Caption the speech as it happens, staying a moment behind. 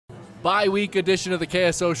bi-week edition of the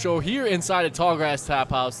KSO Show here inside of Tallgrass Tap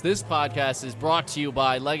House. This podcast is brought to you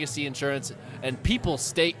by Legacy Insurance and People's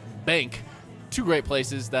State Bank, two great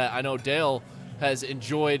places that I know Dale has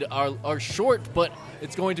enjoyed our short, but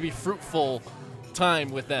it's going to be fruitful time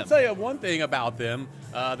with them. I'll tell you one thing about them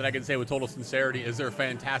that I can say with total sincerity is they're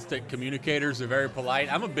fantastic communicators. They're very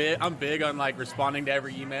polite. I'm big on like responding to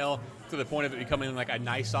every email to the point of it becoming like a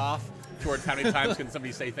nice off. Towards how many times can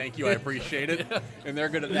somebody say thank you? I appreciate it, and they're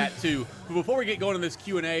good at that too. But before we get going in this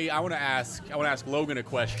Q&A, I want to ask Logan a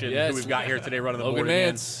question. Yes. Who we've got here today running the Logan board again.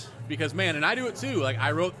 Nance. Because man, and I do it too. Like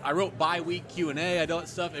I wrote bi-week Q&A. I do that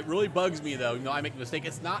stuff. It really bugs me though. You know, I make a mistake.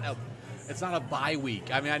 It's not a bye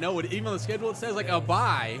week. I mean, I know what even on the schedule it says like a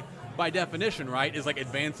bye by definition, right? Is like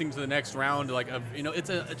advancing to the next round. Like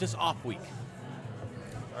it's a just off week.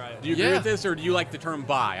 Do you agree with this, or do you like the term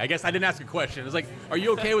bye? I guess I didn't ask a question. It's like, are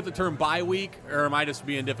you okay with the term bye week, or am I just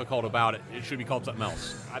being difficult about it? It should be called something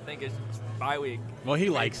else. I think it's bye week. Well, he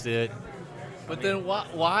likes it. But then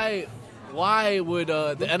why would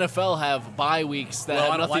the NFL have bye weeks that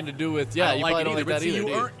have nothing to do with? Yeah, you probably don't like that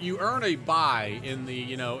either. You earn a bye in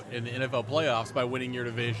the NFL playoffs by winning your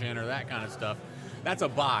division or that kind of stuff. That's a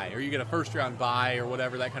bye, or you get a first round bye or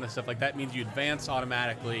whatever, that kind of stuff. Like that means you advance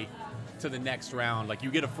automatically to the next round. Like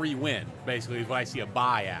you get a free win, basically, is what I see a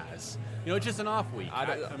bye as. You know, it's just an off week. I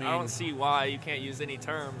don't see why you can't use any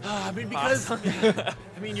term. I mean, because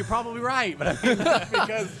I mean, you're probably right, but I mean,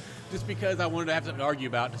 because I wanted to have something to argue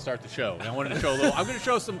about to start the show. And I wanted to show a little. I'm going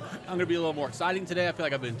to be a little more exciting today. I feel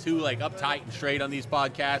like I've been too like uptight and straight on these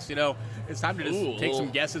podcasts. You know, it's time to just take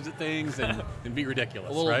some guesses at things and be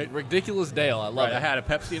ridiculous, right? Ridiculous Dale. I love it. I had a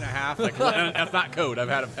Pepsi and a half. Like that's not code. I've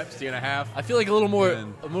had a Pepsi and a half. I feel like a little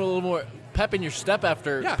more pep in your step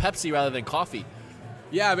after Pepsi rather than coffee.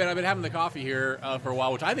 Yeah, I've been having the coffee here for a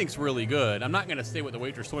while, which I think is really good. I'm not going to say what the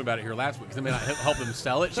waitress told me about it here last week because I may not help them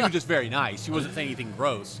sell it. She was just very nice. She wasn't saying anything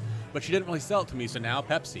gross, but she didn't really sell it to me, so now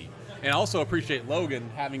Pepsi. And I also appreciate Logan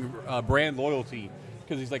having brand loyalty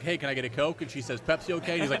because he's like, hey, can I get a Coke? And she says, Pepsi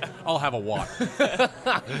okay? And he's like, I'll have a water.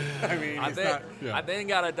 I mean, I then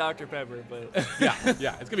got a Dr. Pepper, but... yeah, it's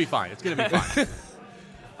going to be fine. It's going to be fine.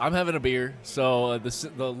 I'm having a beer, so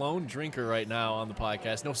the lone drinker right now on the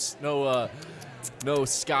podcast. No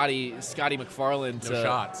Scotty McFarland. No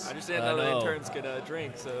shots. I understand how the interns could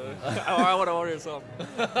drink, so I want to order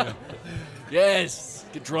something. Yes,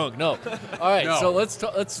 get drunk. No. All right, so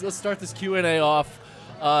let's start this Q&A off.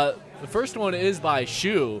 The first one is by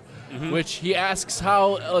Shu, which he asks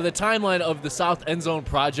how the timeline of the South End Zone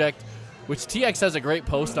project. Which TX has a great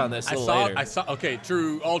post on this later. Okay,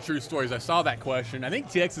 all true stories. I saw that question. I think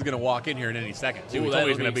TX is going to walk in here in any second, too. He's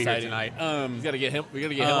always going to be here tonight. We got to get him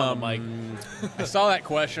on the mic. I saw that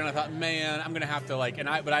question. I thought, man, I'm going to have to,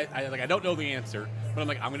 I don't know the answer. But I'm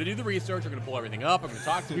like, I'm going to do the research. I'm going to pull everything up. I'm going to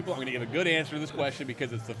talk to people. I'm going to give a good answer to this question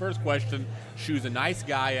because it's the first question. Shu's a nice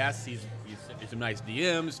guy. Asks he's some nice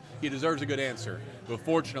DMs. He deserves a good answer. But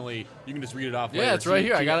fortunately, you can just read it off later. Yeah, it's right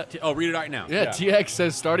here. I got it. Oh, read it right now. Yeah, TX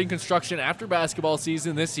says starting construction after basketball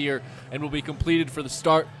season this year and will be completed for the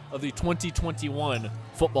start of the 2021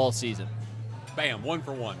 football season. Bam, 1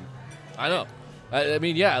 for 1. I know. I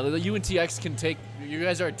mean, yeah, you and TX can take. You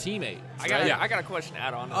guys are a teammate. I got a question to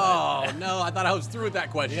add on to that. No, I thought I was through with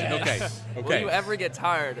that question. Yeah. Okay. Will you ever get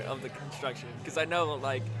tired of the construction? Because I know,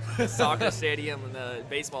 like, the soccer stadium and the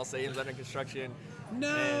baseball stadium's under construction.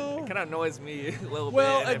 No. And it kind of annoys me a little bit.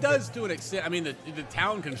 Well, it does to an extent. I mean, the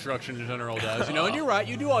town construction in general does, you know. And you're right.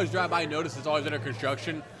 You do always drive by and notice it's always under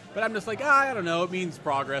construction. But I'm just like, I don't know. It means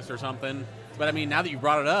progress or something. But, I mean, now that you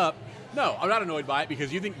brought it up, no, I'm not annoyed by it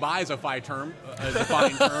because you think "by" is a fine term. So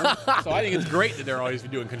I think it's great that they're always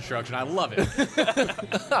doing construction. I love it.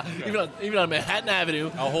 even on Manhattan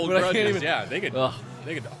Avenue. I'll hold grudges. Yeah, they could.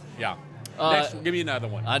 Yeah. Next, give me another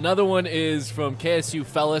one. Another one is from KSU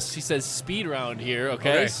Fellas. He says speed round here.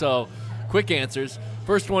 Okay, so quick answers.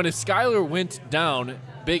 First one is Skyler went down.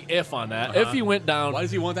 Big if on that. If he went down, why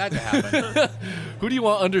does he want that to happen? Who do you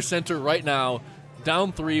want under center right now?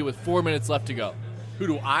 Down 3 with 4 minutes left to go. Who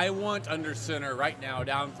do I want under center right now,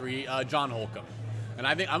 down 3? John Holcomb. And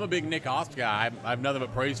I think I'm a big Nick Ost guy. I have nothing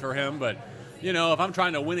but praise for him. But, you know, if I'm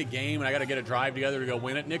trying to win a game and I got to get a drive together to go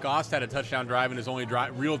win it, Nick Ost had a touchdown drive in his only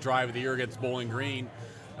real drive of the year against Bowling Green.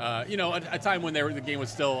 You know, a time when the game was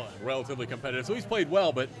still relatively competitive. So he's played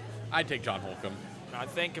well, but I'd take John Holcomb. I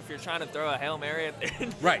think if you're trying to throw a Hail Mary at the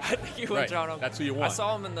end, right. I think you want John Holcomb. That's who you want. I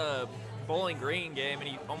saw him in the Bowling Green game, and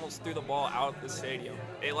he almost threw the ball out of the stadium.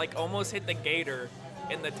 It, almost hit the gator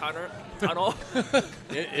in the tunnel.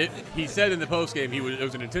 He said in the post game it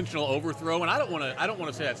was an intentional overthrow, and I don't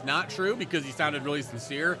want to say that's not true because he sounded really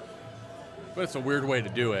sincere, but it's a weird way to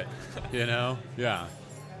do it, you know? Yeah.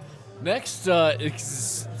 Next,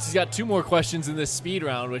 he's got 2 more questions in this speed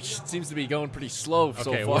round, which seems to be going pretty slow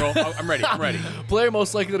so far. Well, I'm ready. I'm ready. Player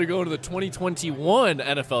most likely to go into the 2021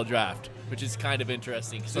 NFL draft, which is kind of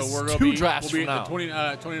interesting. So we're going to be 2 drafts we'll be from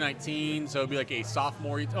now. 2019, so it'll be like a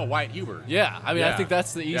sophomore. Oh, Wyatt Huber. Yeah, I mean, I think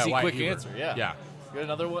that's the easy, Wyatt quick Huber. answer. Yeah. Yeah. Good.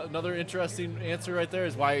 Another interesting answer right there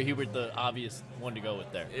is Wyatt Hubert, the obvious one to go with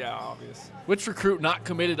there. Yeah, obvious. Which recruit not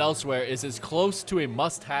committed elsewhere is as close to a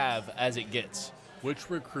must-have as it gets? Which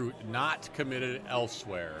recruit not committed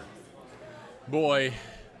elsewhere? Boy,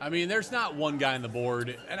 I mean, there's not one guy on the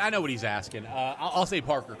board, and I know what he's asking. I'll say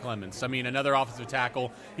Parker Clements. I mean, another offensive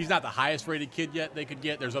tackle. He's not the highest-rated kid yet they could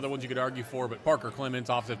get. There's other ones you could argue for, but Parker Clements,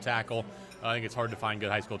 offensive tackle. I think it's hard to find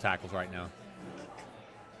good high school tackles right now.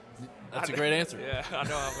 That's a great answer. Yeah, I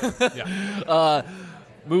know. Yeah.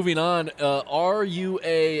 Moving on, are you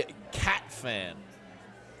a Cat fan?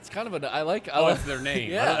 It's kind of a. I like That's their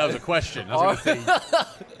name. Yeah. That was a question. I was going to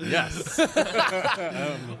say yes.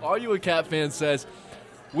 Are you a Cat fan? Says,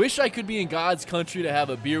 wish I could be in God's country to have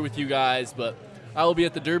a beer with you guys, but I will be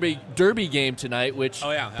at the Derby game tonight, which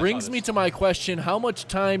brings me to my question: how much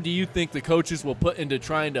time do you think the coaches will put into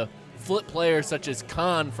trying to flip players such as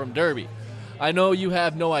Khan from Derby? I know you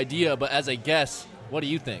have no idea, but as a guess, what do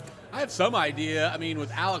you think? I have some idea. I mean,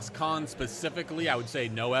 with Alex Kahn specifically, I would say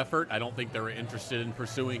no effort. I don't think they were interested in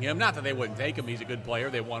pursuing him. Not that they wouldn't take him. He's a good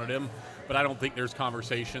player. They wanted him. But I don't think there's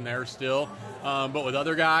conversation there still. But with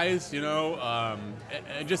other guys, and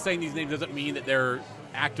just saying these names doesn't mean that they're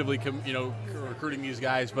actively, recruiting these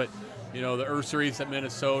guys. But, the Urseries at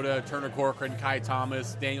Minnesota, Turner Corcoran, Kai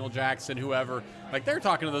Thomas, Daniel Jackson, whoever, like they're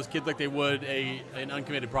talking to those kids like they would an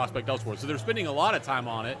uncommitted prospect elsewhere. So they're spending a lot of time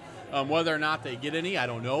on it. Whether or not they get any, I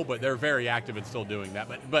don't know, but they're very active in still doing that.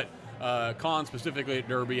 But Kahn specifically at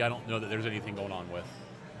Derby, I don't know that there's anything going on with.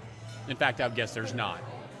 In fact, I would guess there's not.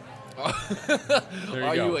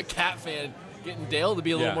 Are you a Cat fan? Getting Dale to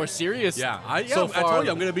be a little more serious. Yeah, I told you I'm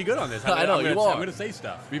going to be good on this. I know you are. I'm going to say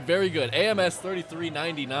stuff. Be very good. AMS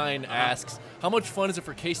 3399 asks, how much fun is it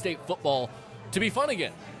for K-State football to be fun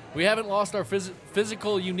again? We haven't lost our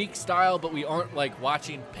physical, unique style, but we aren't like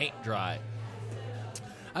watching paint dry.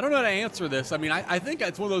 I don't know how to answer this. I mean, I think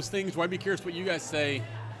it's one of those things where I'd be curious what you guys say.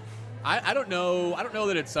 I don't know. I don't know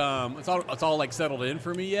that it's all like settled in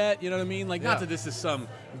for me yet. You know what I mean? Like, not that this is some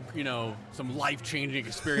life-changing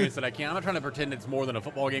experience that I can't. I'm not trying to pretend it's more than a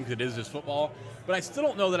football game because it is just football. But I still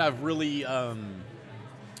don't know that I've really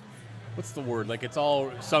what's the word? Like, it's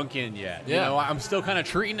all sunk in yet. Yeah. I'm still kind of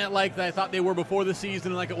treating it like I thought they were before the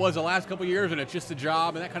season, and like it was the last couple of years, and it's just a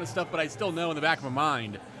job and that kind of stuff. But I still know in the back of my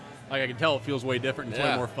mind, like I can tell it feels way different and it's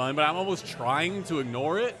way more fun. But I'm almost trying to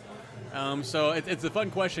ignore it. So it's a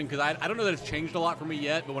fun question because I don't know that it's changed a lot for me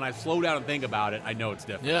yet, but when I slow down and think about it, I know it's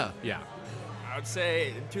different. Yeah. I would say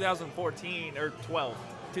in 2014 or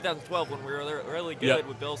 2012 when we were really good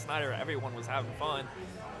with Bill Snyder, everyone was having fun.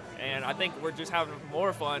 And I think we're just having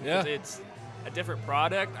more fun because it's a different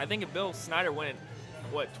product. I think if Bill Snyder went,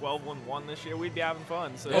 12-1 this year, we'd be having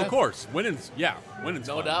fun. So of course. Winning's no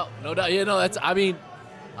fun. doubt. No doubt.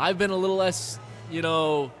 I've been a little less,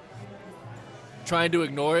 trying to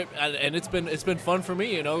ignore it, and it's been fun for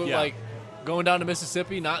me, like going down to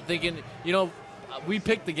Mississippi, not thinking, we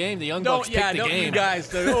picked the game. The Young Bucks picked the game. You guys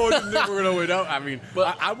say, didn't think we're going to win. I mean,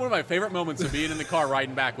 but one of my favorite moments of being in the car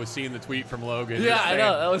riding back was seeing the tweet from Logan. Yeah, I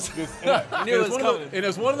know. That was I knew it was coming. And it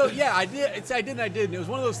was one of those, I did. I did. And it was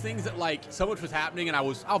one of those things that, like, so much was happening, and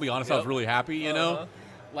I'll be honest, I was really happy,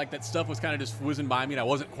 Like, that stuff was kind of just whizzing by me, and I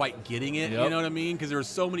wasn't quite getting it, you know what I mean? Because there were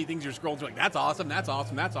so many things you're scrolling through, like, that's awesome, that's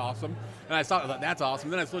awesome, that's awesome. And I thought, that's awesome.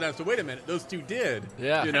 Then I slowed down, so wait a minute, those two did,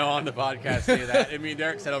 on the podcast say that. I mean,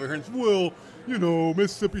 Derek said over here, well,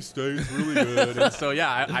 Mississippi State's really good. And so,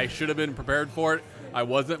 I should have been prepared for it. I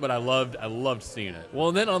wasn't, but I loved seeing it. Well,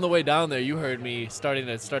 and then on the way down there, you heard me start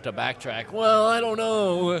to backtrack. Well, I don't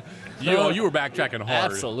know. You were backtracking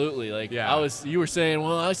hard. Absolutely. You were saying,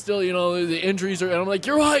 well, I still, the injuries are, and I'm like,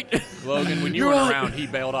 you're right. Logan, when you weren't around, he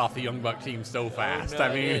bailed off the Young Buck team so fast.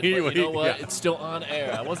 No, you know what? It's still on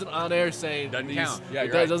air. I wasn't on air saying doesn't count. Yeah,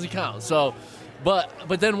 it doesn't count. So, but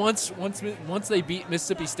then once they beat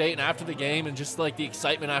Mississippi State and after the game and just like the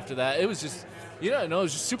excitement after that, it was just. It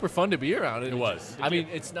was just super fun to be around. It was.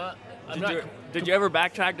 It's not. Did you ever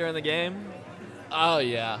backtrack during the game? Oh,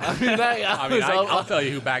 yeah. I'll tell you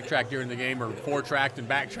who backtracked during the game, or four-tracked and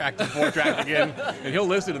backtracked and four-tracked again, and he'll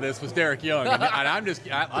listen to this, was Derek Young. And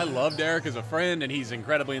I love Derek as a friend, and he's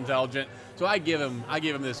incredibly intelligent. So I give him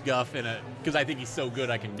this guff because I think he's so good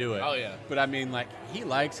I can do it. Oh, yeah. But I mean, like, he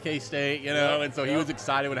likes K-State, and so he was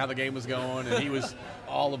excited with how the game was going, and he was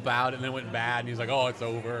all about it, and then it went bad, and he's like, oh, it's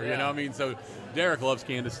over. You know what I mean? So Derek loves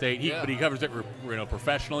Kansas State, but he covers it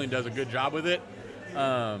professionally and does a good job with it.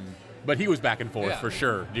 But he was back and forth for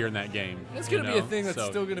sure during that game. It's going to be a thing that's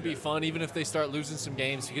still going to be fun, even if they start losing some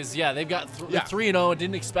games, because they've got 3-0 and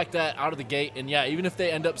didn't expect that out of the gate, and even if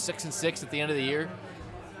they end up 6-6 at the end of the year,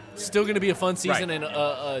 still going to be a fun season and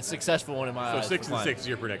a successful one in my eyes. So 6-6 is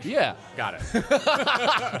your prediction. Yeah, got it.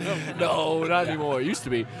 No, not anymore. It used to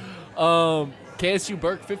be. KSU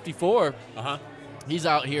Burke 54. He's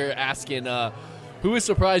out here asking, who has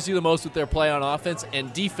surprised you the most with their play on offense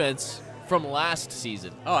and defense from last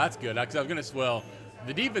season? Oh, that's good. Because I was going to,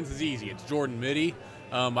 the defense is easy. It's Jordan Mitty.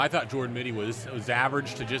 I thought Jordan Mitty was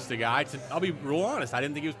average to just a guy. I'll be real honest. I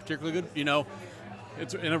didn't think he was particularly good.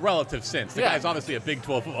 It's in a relative sense. The guy's obviously a Big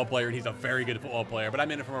 12 football player, and he's a very good football player. But I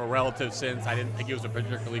mean it from a relative sense. I didn't think he was a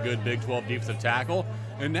particularly good Big 12 defensive tackle.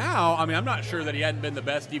 And now, I'm not sure that he hadn't been the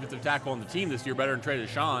best defensive tackle on the team this year, better than Trey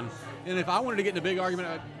Deshawn. And if I wanted to get in a big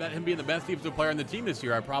argument about him being the best defensive player on the team this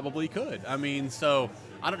year, I probably could. So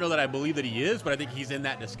I don't know that I believe that he is, but I think he's in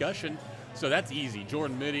that discussion. So that's easy.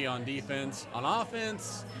 Jordan Mitty on defense. On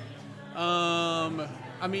offense,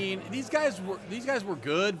 these guys were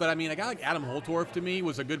good, but a guy like Adam Holtorf to me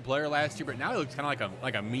was a good player last year, but now he looks kind of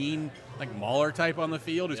like a mean, like Mauler type on the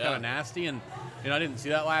field, who's kind of nasty, and I didn't see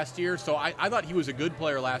that last year. So I thought he was a good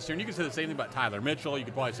player last year, and you could say the same thing about Tyler Mitchell. You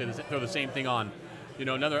could probably throw the same thing on,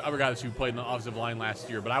 other guys who played in the offensive line last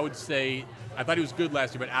year. But I would say I thought he was good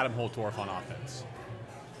last year, but Adam Holtorf on offense.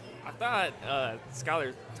 I thought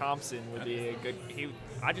Skylar Thompson would be a good.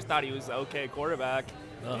 I just thought he was an okay quarterback.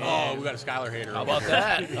 Oh, we got a Skylar hater. How about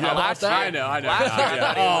that? I know. Last year I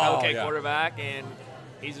thought he was an okay quarterback, and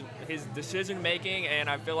his decision making, and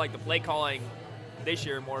I feel like the play calling this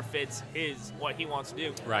year more fits what he wants to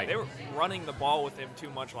do. Right. They were running the ball with him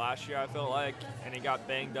too much last year, I feel like, and he got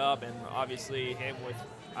banged up, and obviously him with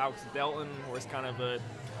Alex Delton was kind of a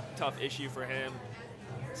tough issue for him.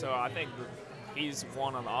 So I think he's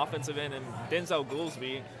one on the offensive end, and Denzel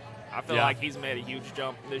Goolsby, I feel like he's made a huge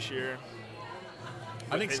jump this year.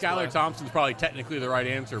 I think Skylar Thompson's probably technically the right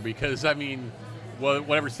answer because,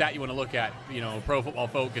 whatever stat you want to look at, Pro Football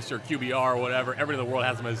Focus or QBR or whatever, everybody in the world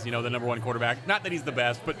has him as, the number one quarterback. Not that he's the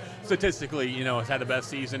best, but statistically, has had the best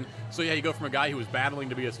season. So, you go from a guy who was battling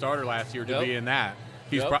to be a starter last year to be in that.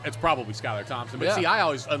 It's probably Skylar Thompson. But see, I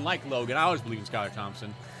always, unlike Logan, I always believe in Skylar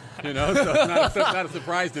Thompson. So it's not a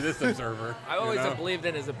surprise to this observer. I always have believed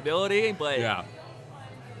in his ability, but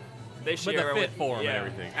this year, the fit for him and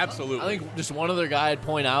everything. Absolutely. I think just one other guy I'd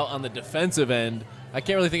point out on the defensive end. I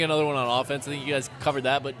can't really think of another one on offense. I think you guys covered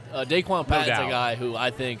that. But Daquan Patton's a guy who I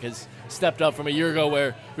think has stepped up from a year ago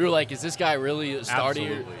where we were like, is this guy really a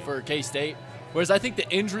starter for K-State? Whereas I think the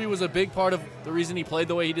injury was a big part of the reason he played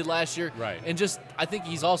the way he did last year. Right. And I think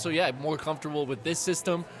he's also, more comfortable with this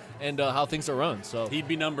system and how things are run. So he'd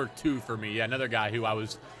be number 2 for me. Yeah, another guy who I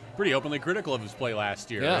was pretty openly critical of his play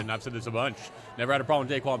last year, and I've said this a bunch. Never had a problem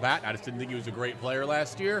with Daquan Patton. I just didn't think he was a great player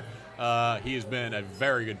last year. He has been a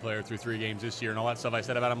very good player through 3 games this year, and all that stuff I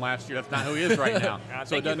said about him last year, that's not who he is right now.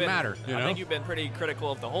 So it doesn't matter. I think you've been pretty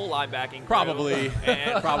critical of the whole linebacking Probably.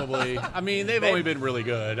 They've only been really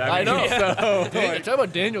good. I know. So, talk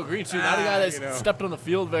about Daniel Green, too. Not a guy that's stepped on the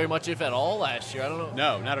field very much, if at all, last year. I don't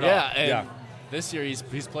know. No, not at all. And this year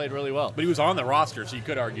he's played really well. But he was on the roster, so you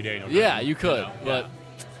could argue Daniel Green. Yeah, you could. But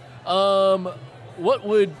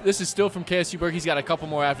this is still from KSU Burke. He's got a couple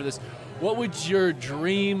more after this. What would your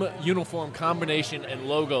dream uniform combination and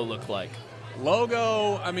logo look like?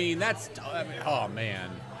 Logo, oh man, that's tough.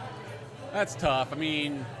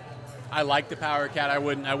 I like the Power Cat. I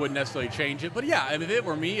wouldn't necessarily change it. But yeah, if it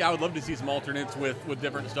were me, I would love to see some alternates with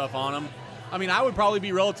different stuff on them. I would probably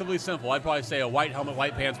be relatively simple. I'd probably say a white helmet,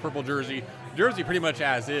 white pants, purple jersey pretty much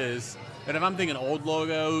as is. And if I'm thinking old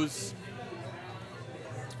logos,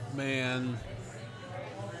 man,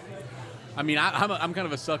 I'm kind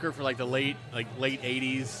of a sucker for the late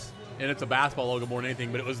 80s, and it's a basketball logo more than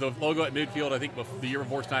anything. But it was the logo at midfield. I think the year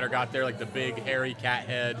before Snyder got there, the big hairy cat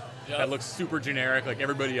head that looks super generic, like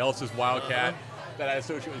everybody else's Wildcat that I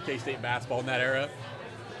associate with K-State basketball in that era.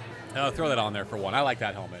 Throw that on there for one. I like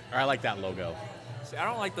that helmet, or I like that logo. See, I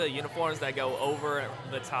don't like the uniforms that go over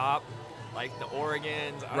the top, like the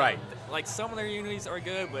Oregons. Right. Some of their unis are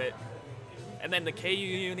good, and then the KU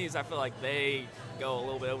unis, I feel like they go a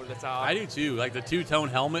little bit over the top. I do too, like the 2-tone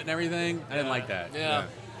helmet and everything. I didn't like that. Yeah.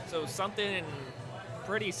 So something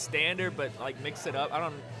pretty standard, but mix it up. I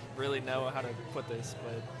don't really know how to put this,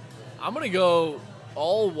 but I'm gonna go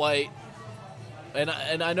all white, and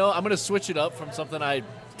I know I'm gonna switch it up from something I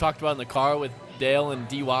talked about in the car with Dale and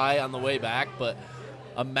DY on the way back, but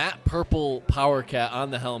a matte purple Power Cat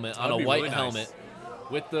on the helmet, on a white helmet,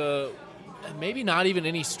 with the maybe not even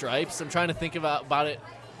any stripes. I'm trying to think about it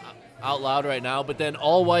out loud right now. But then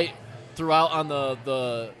all white throughout on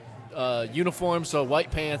the uniform, so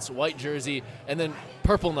white pants, white jersey, and then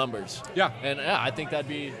purple numbers. Yeah. And yeah, I think that'd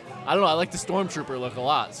be, I don't know, I like the Stormtrooper look a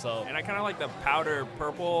lot. So. And I kind of like the powder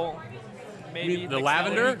purple. Maybe the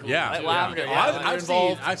lavender? Yeah. Lavender. Well,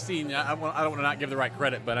 Yeah. I've seen. I don't want to not give the right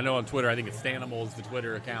credit, but I know on Twitter, I think it's Stanimal's the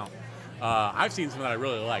Twitter account. I've seen some that I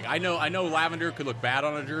really like. I know lavender could look bad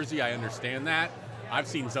on a jersey. I understand that. I've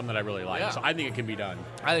seen some that I really like, so I think it can be done.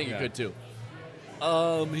 I think it could too.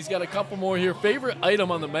 He's got a couple more here. Favorite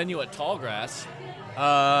item on the menu at Tallgrass?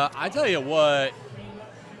 I tell you what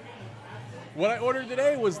I ordered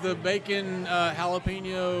today was the bacon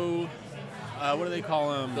jalapeno. What do they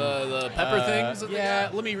call them? The pepper things?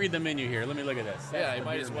 Yeah, let me read the menu here. Let me look at this. Yeah, you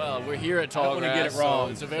might as well. We're here at Tallgrass. I don't want to get it wrong.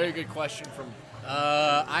 So it's a very good question from.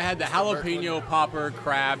 I had the jalapeno popper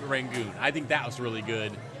crab rangoon. I think that was really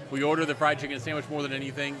good. We ordered the fried chicken sandwich more than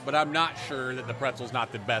anything, but I'm not sure that the pretzel's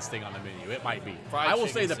not the best thing on the menu. It might be. I will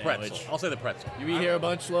say the pretzel. I'll say the pretzel. You eat here a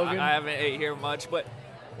bunch, Logan? I haven't ate here much, but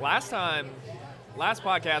last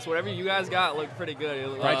podcast, whatever you guys got looked pretty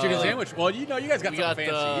good. Fried chicken sandwich. Well, you guys got something fancy.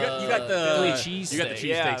 You got the Philly cheese. You got the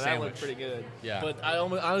cheesesteak that sandwich. looked pretty good. Yeah. But I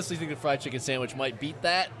honestly think the fried chicken sandwich might beat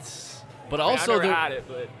that. But I mean, also, I never had it,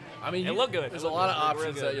 but I mean, it looked good. There's a lot of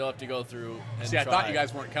options that you'll have to go through. And See, I try. thought you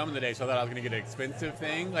guys weren't coming today, so I thought I was going to get an expensive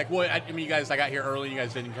thing. Like, what? I mean, you guys, I got here early, you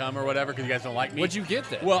guys didn't come or whatever because you guys don't like me. What'd you get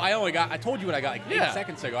then? Well, I told you what I got like 8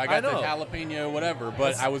 seconds ago. I got the jalapeno whatever,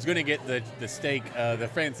 but I was going to get the steak, the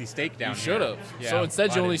fancy steak down You should have. Yeah, so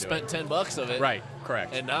instead, you only didn't do spent $10 of it. Right,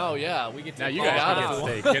 correct. And now, we get to now you get guys out can of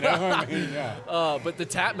get steak, you know? I mean, yeah. But the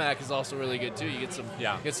Tap Mac is also really good too. You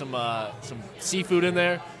get some seafood in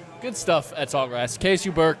there. Good stuff at Tallgrass.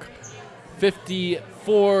 KSU Burke,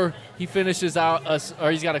 54. He finishes out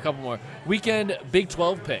or he's got a couple more. Weekend Big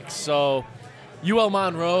 12 picks. So UL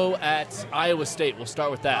Monroe at Iowa State. We'll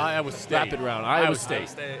start with that. Iowa State. Rapid round. Iowa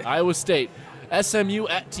State. Iowa State. SMU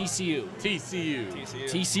at TCU.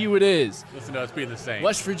 TCU it is. Listen to us being the same.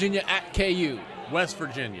 West Virginia at KU. West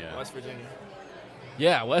Virginia.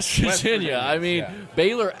 Yeah, West Virginia. I mean, yeah.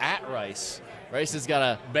 Baylor at Rice. Rice has got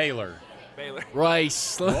a Baylor.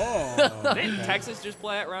 Rice. Didn't Texas just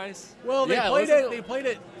play at Rice? Well, they played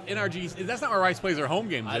it NRG. That's not where Rice plays their home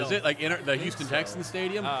games, is it? Like the Houston Texans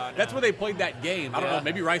Stadium. No. That's where they played that game. I don't know.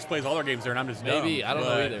 Maybe Rice plays all their games there, and I'm just dumb. Maybe I don't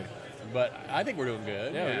know either. But I think we're doing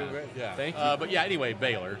good. Yeah, we're doing great. Yeah. Thank you. But yeah, anyway,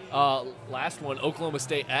 Baylor. Last one, Oklahoma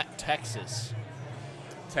State at Texas.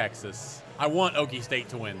 Texas. I want Okie State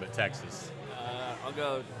to win, but Texas. I'll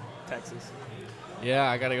go Texas. Yeah,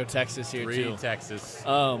 I got to go Texas here, too. Texas.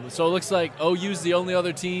 So it looks like OU's the only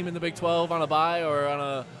other team in the Big 12 on a bye or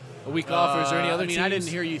on a week off, or is there any other teams? I didn't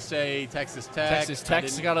hear you say Texas Tech. Texas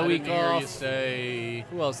Tech's got a week off. I didn't hear you say...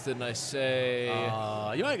 Who else didn't I say?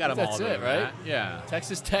 You might have got them all. That's it, right? That. Yeah.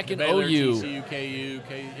 Texas Tech and Baylor, OU. TCU, KU,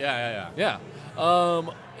 Yeah.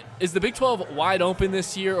 Is the Big 12 wide open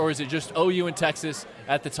this year, or is it just OU and Texas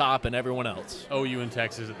at the top and everyone else? OU and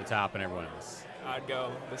Texas at the top and everyone else. I'd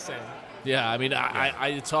go the same. Yeah, I mean, I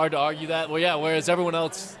it's hard to argue that. Well, yeah, whereas everyone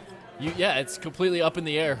else, it's completely up in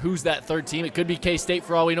the air. Who's that third team? It could be K-State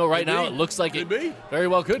for all we know. Right now, it looks like it very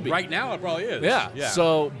well could be. Right now, it probably is. Yeah.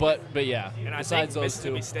 So, but yeah. And besides I think those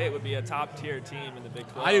Mississippi State would be a top-tier team in the Big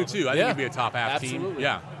 12. I do, too. I think it'd be a top-half team. Absolutely.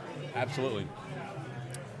 Yeah, absolutely.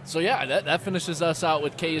 So, yeah, that finishes us out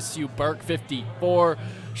with KSU Burke 54.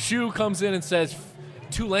 Shu comes in and says,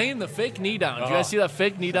 Tulane, the fake knee down. Did you guys see that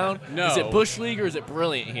fake knee down? No. Is it Bush League or is it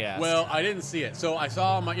Brilliant, he asked? Well, I didn't see it. So I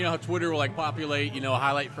saw, how Twitter will, populate, a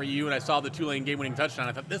highlight for you, and I saw the Tulane game-winning touchdown.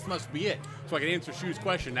 I thought, this must be it. So I could answer Shu's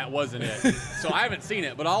question. That wasn't it. So I haven't seen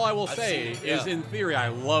it. But all I will say is, in theory, I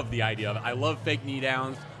love the idea of it. I love fake knee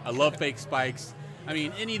downs. I love fake spikes. I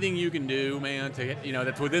mean, anything you can do, man, to get,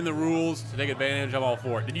 that's within the rules to take advantage, I'm all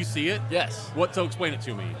for it. Did you see it? Yes. So explain it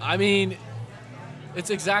to me. I mean, it's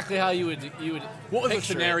exactly how you would. What was the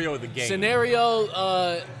scenario of the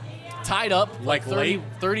game? Tied up like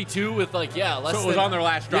 32 with less. So it was on their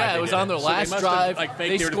last drive. Yeah, it was on their last drive.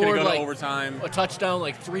 They scored to overtime. A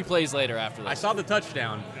touchdown 3 plays later after that. I saw the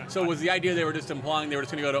touchdown. So was the idea they were just implying they were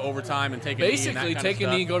just going to go to overtime and take a knee? Basically, take a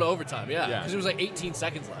knee and go to overtime. Yeah, because there was 18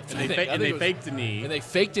 seconds left. And they faked a knee. And they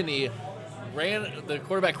faked a knee. The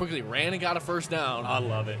quarterback quickly ran and got a first down. I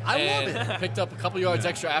love it. Picked up a couple yards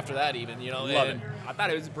extra after that, even. Love it. I thought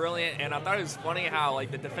it was brilliant, and I thought it was funny how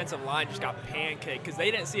the defensive line just got pancaked because they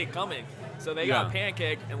didn't see it coming. So they got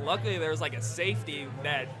pancaked, and luckily there was a safety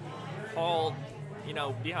that hauled,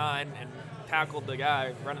 behind and tackled the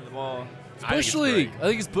guy running the ball. Bush League. I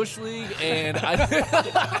think it's Bush League, and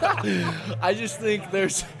I just think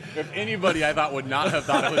there's. If anybody I thought would not have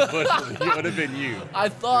thought it was Bush League, it would have been you. I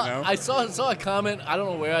thought you know? I saw a comment. I don't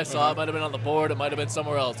know where I saw it. It might have been on the board. It might have been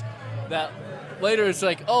somewhere else. That later it's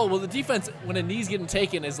like, oh well, the defense when a knee's getting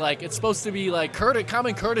taken is like it's supposed to be like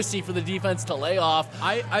common courtesy for the defense to lay off.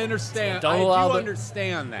 I understand. So I do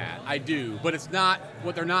understand that. I do, but it's not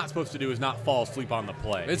what they're not supposed to do is not fall asleep on the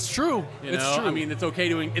play. It's true. It's true. I mean, it's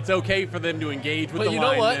okay for them to engage with but the you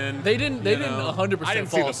know linemen. what? They didn't 100%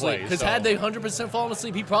 fall asleep because had they 100% fallen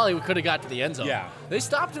asleep, he probably could have got to the end zone. Yeah. They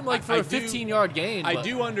stopped him like for a 15-yard gain. I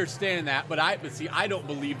do understand that, but I don't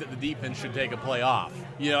believe that the defense should take a play off.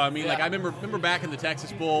 You know, I mean, like I remember back in the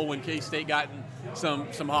Texas Bowl when K-State got in some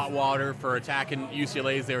hot water for attacking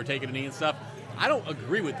UCLA as they were taking a knee and stuff. I don't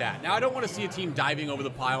agree with that. Now, I don't want to see a team diving over the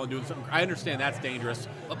pile and doing something. I understand that's dangerous,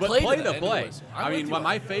 but play the play. I mean,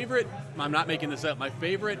 my favorite, I'm not making this up, my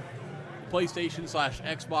favorite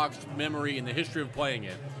PlayStation/Xbox memory in the history of playing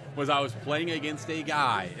it was I was playing against a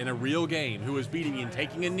guy in a real game who was beating me and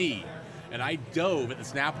taking a knee. And I dove at the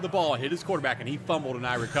snap of the ball, hit his quarterback, and he fumbled, and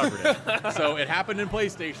I recovered it. So it happened in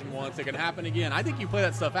PlayStation once. It can happen again. I think you play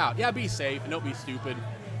that stuff out. Yeah, be safe and don't be stupid.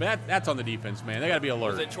 But that's on the defense, man. They got to be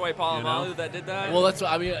alert. Was it Troy Polamalu that did that? Well, that's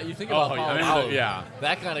what I mean. You think about Polamalu, yeah,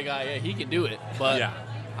 that kind of guy. Yeah, he can do it. But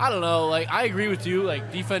I don't know. Like I agree with you.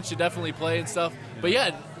 Like defense should definitely play and stuff. But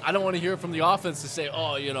yeah, I don't want to hear it from the offense to say,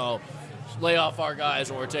 oh, lay off our guys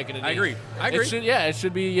when we're taking a knee. I agree. It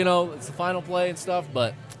should be. It's the final play and stuff.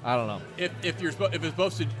 But I don't know. If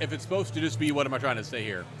it's supposed to just be, what am I trying to say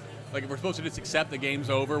here? Like if we're supposed to just accept the game's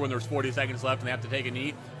over when there's 40 seconds left and they have to take a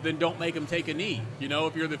knee, then don't make them take a knee.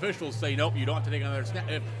 If you're the officials, say nope, you don't have to take another snap.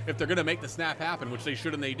 If they're going to make the snap happen, which they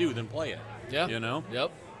should and they do, then play it. Yeah.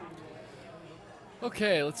 Yep.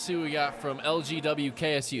 Okay, let's see what we got from LGW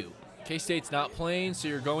KSU. K-State's not playing, so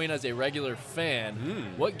you're going as a regular fan.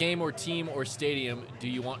 What game or team or stadium do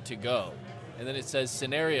you want to go? And then it says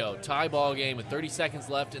scenario, tie ball game with 30 seconds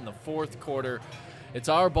left in the fourth quarter. It's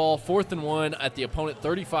our ball, 4th and 1 at the opponent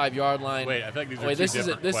 35-yard line. Wait, I think these are two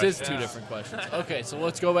different questions. This is two different questions. Okay, so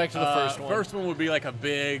let's go back to the first one. First one would be like a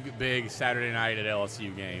big Saturday night at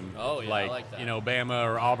LSU game. Oh, yeah, I like that. Bama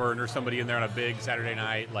or Auburn or somebody in there on a big Saturday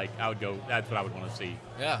night. Like, I would go, that's what I would want to see.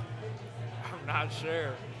 Yeah. I'm not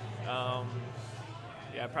sure.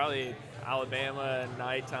 Probably Alabama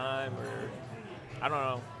nighttime or I don't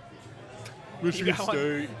know. Michigan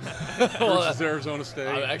State versus Arizona State.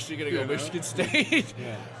 I'm actually going to go Michigan State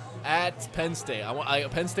at Penn State.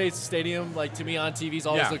 Penn State's stadium, like to me on TV's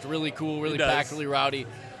always looked really cool, really packed, really rowdy.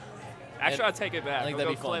 Actually, I'll take it back. I think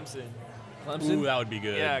that'd be Clemson. Clemson? Ooh, that would be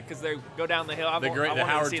good. Yeah, because they go down the hill. The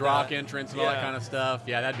Howard Rock entrance and all that kind of stuff.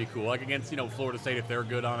 Yeah, that'd be cool. Like against Florida State if they're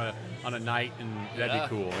good on a night, and that'd be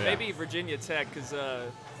cool. Yeah. Maybe Virginia Tech because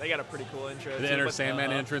they got a pretty cool entrance. The Enter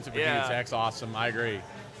Sandman entrance at Virginia Tech's awesome. I agree.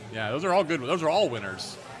 Yeah, those are all good. Those are all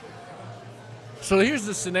winners. So here's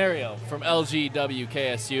the scenario from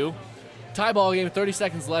LGWKSU. Tie ball game, 30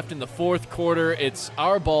 seconds left in the fourth quarter. It's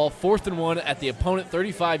our ball, 4th and 1 at the opponent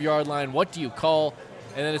 35-yard line. What do you call?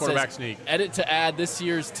 And then it quarterback says, sneak. Edit to add this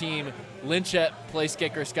year's team, Lynchette, place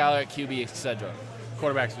kicker, Skylar at QB, etc.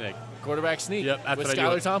 Quarterback sneak. Quarterback sneak. Yep, that's with what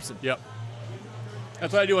Skylar Thompson. Yep.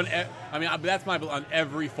 That's what I do on. That's on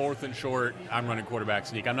every 4th and short. I'm running quarterback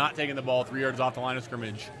sneak. I'm not taking the ball 3 yards off the line of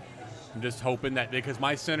scrimmage. I'm just hoping that because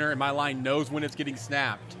my center and my line knows when it's getting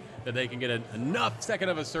snapped that they can get enough second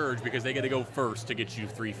of a surge because they got to go first to get you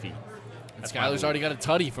 3 feet. Skylar's already got a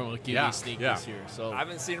tutty from a QB sneak this year. So I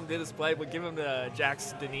haven't seen him do this play, but give him to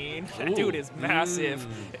Jax Deneen. That dude is massive,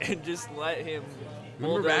 and just let him.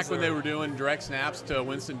 Remember back when they were doing direct snaps to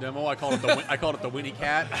Winston Demo? I called it the Winnie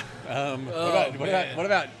Cat. What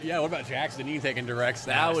about Jax Deneen taking direct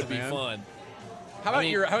snaps? That would be fun. How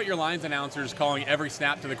about your lines announcers calling every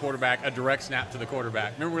snap to the quarterback a direct snap to the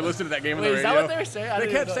quarterback? Remember we listened to that game on the radio? Is that what they were saying? They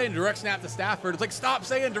kept saying direct snap to Stafford. It's like, stop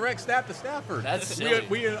saying direct snap to Stafford. That's silly.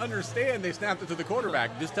 We understand they snapped it to the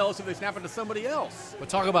quarterback. Just tell us if they snap it to somebody else. But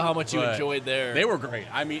talk about how much you enjoyed there. They were great.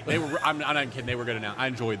 I mean, they were. I'm not kidding. They were good announcers. I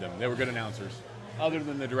enjoyed them. They were good announcers. Other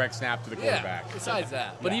than the direct snap to the quarterback. Yeah, besides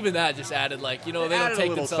that. But even that just added, they don't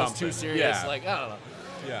take themselves too serious. Yeah. Like, I don't know.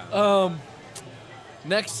 Yeah.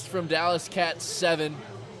 Next from Dallas Cat 7.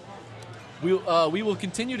 We will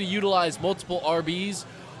continue to utilize multiple RBs,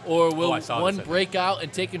 or will one break out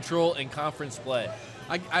and take control in conference play?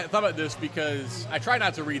 I thought about this because I try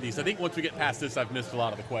not to read these. I think once we get past this, I've missed a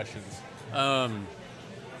lot of the questions.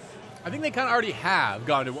 I think they kind of already have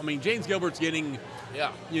gone to. James Gilbert's getting.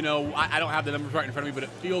 Yeah. I don't have the numbers right in front of me, but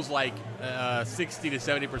it feels like 60 to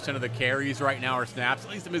 70% of the carries right now are snaps.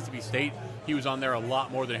 At least at Mississippi State, he was on there a lot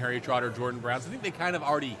more than Harry Trotter, Jordan Brown. So I think they kind of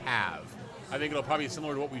already have. I think it'll probably be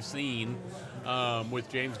similar to what we've seen with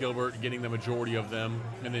James Gilbert getting the majority of them,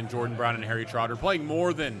 and then Jordan Brown and Harry Trotter playing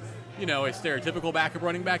more than a stereotypical backup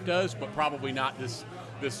running back does, but probably not this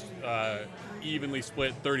evenly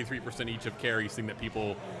split 33% each of carries thing that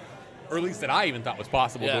people, or at least that I even thought was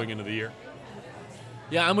possible going into the year.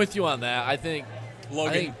 Yeah, I'm with you on that. I think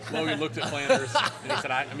Logan looked at Flanders and he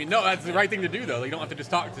said, I mean, no, that's the right thing to do, though. You don't have to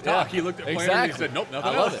just talk to talk. He looked at Flanders and he said, nope,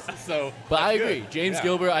 nothing else. Love it. So, but I agree. James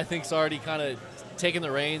Gilbert, I think, is already kind of taking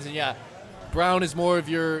the reins. And, Brown is more of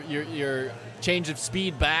your change of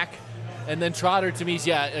speed back. And then Trotter, to me, is,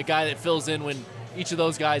 a guy that fills in when each of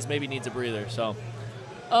those guys maybe needs a breather. So,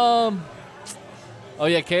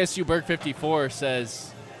 KSU Berg 54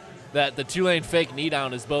 says that the Tulane fake knee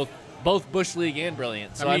down is both Bush League and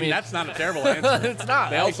brilliant. So I mean that's not a terrible answer. It's not.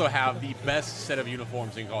 They also have the best set of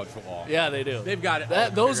uniforms in college football. Yeah, they do. They've got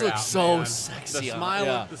it. Those look so man. sexy.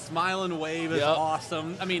 The smile and wave is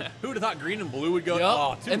awesome. I mean, who would have thought green and blue would go?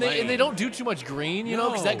 Oh, and they don't do too much green,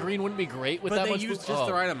 because that green wouldn't be great with that much blue. But they use just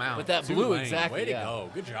the right amount. With that blue, exactly. Way to go.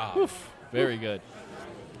 Good job. Oof. Very good.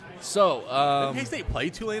 So, did K-State play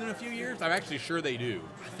Tulane in a few years? I'm actually sure they do.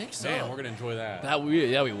 I think so. Man, we're going to enjoy that.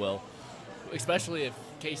 We will. Especially if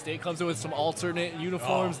K-State comes in with some alternate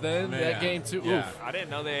uniforms that game too. Yeah. Oof. I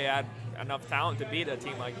didn't know they had enough talent to beat a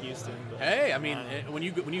team like Houston. But hey, I mean, when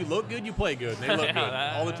you look good, you play good. And they look good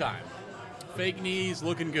all the time. Fake knees,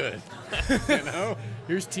 looking good.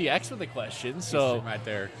 Here's TX with a question. So he's right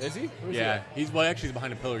there. Is he? He's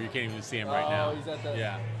behind a pillar. You can't even see him right now. He's at the.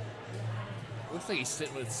 Yeah. Looks like he's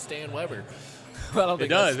sitting with Stan Weber. I don't think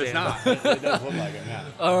it does. It's not. It does look like him.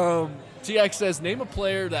 Yeah. TX says, name a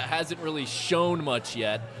player that hasn't really shown much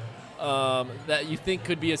yet that you think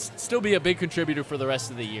could still be a big contributor for the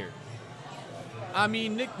rest of the year. I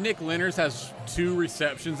mean, Nick Lenners has 2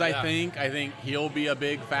 receptions, I think. I think he'll be a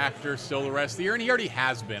big factor still the rest of the year, and he already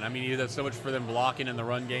has been. I mean, he does so much for them blocking in the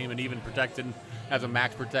run game and even protecting as a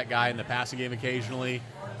max protect guy in the passing game occasionally.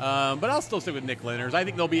 But I'll still stick with Nick Lenners. I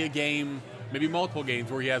think there'll be a game, maybe multiple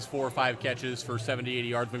games, where he has 4 or 5 catches for 70, 80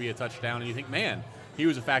 yards, maybe a touchdown, and you think, man, he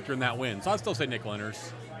was a factor in that win. So I'll still say Nick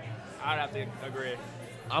Lenners. I'd have to agree.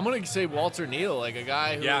 I'm going to say Walter Neal, like a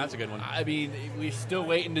guy who... Yeah, that's a good one. I mean, we're still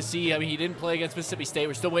waiting to see. I mean, he didn't play against Mississippi State.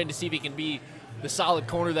 We're still waiting to see if he can be the solid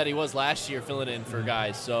corner that he was last year, filling in for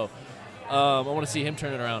guys. So I want to see him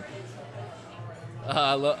turn it around.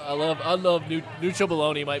 I love Nucho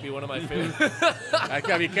Baloney. Might be one of my favorites. I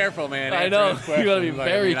got to be careful, man. I know. You got to be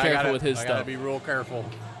very careful with his stuff. I got to be real careful.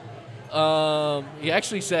 He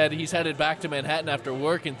actually said he's headed back to Manhattan after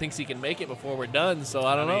work and thinks he can make it before we're done. So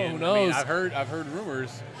I don't know. Who knows? I've heard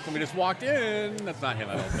rumors. Somebody just walked in. That's not him,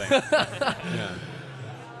 I don't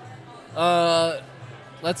think.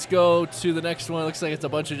 Let's go to the next one. Looks like it's a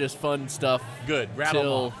bunch of just fun stuff. Good.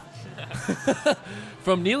 Rattle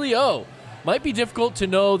From Neely O. Might be difficult to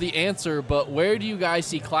know the answer, but where do you guys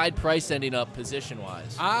see Clyde Price ending up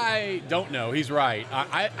position-wise? I don't know. He's right.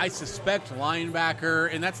 I suspect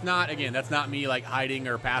linebacker, and that's not me like hiding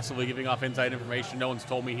or passively giving off inside information. No one's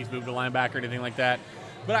told me he's moved to linebacker or anything like that.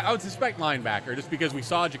 But I would suspect linebacker just because we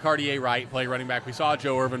saw Jacardier Wright play running back. We saw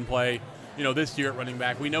Joe Irvin play, this year at running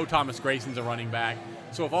back. We know Thomas Grayson's a running back.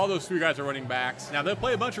 So if all those 3 guys are running backs, now they'll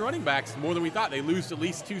play a bunch of running backs more than we thought. They lose at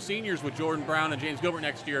least 2 seniors with Jordan Brown and James Gilbert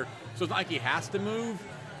next year. So it's not like he has to move.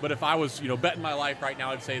 But if I was, betting my life right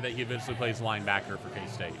now, I'd say that he eventually plays linebacker for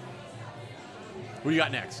K-State. What do you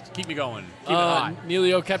got next? Keep me going. Keep it hot.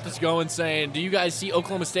 Neilio kept us going saying, do you guys see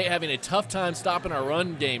Oklahoma State having a tough time stopping our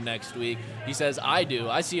run game next week? He says, I do.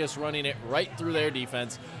 I see us running it right through their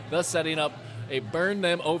defense, thus setting up a burn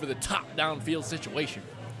them over the top downfield situation.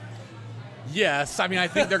 Yes, I mean I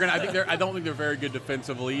think they're gonna. I don't think they're very good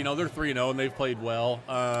defensively. They're 3-0 and they've played well.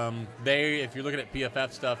 If you're looking at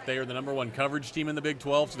PFF stuff, they are the #1 coverage team in the Big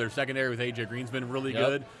 12. So their secondary with AJ Green's been really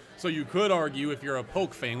good. So you could argue if you're a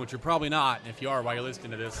Polk fan, which you're probably not, and if you are while you're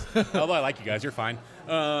listening to this, although I like you guys, you're fine.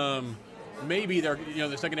 Maybe they're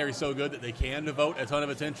their secondary is so good that they can devote a ton of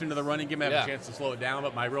attention to the running game and have a chance to slow it down.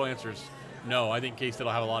 But my real answer is no. I think K-State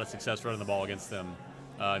will have a lot of success running the ball against them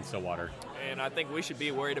in Stillwater. And I think we should be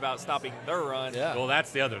worried about stopping their run. Yeah. Well,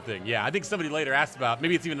 that's the other thing. Yeah, I think somebody later asked about,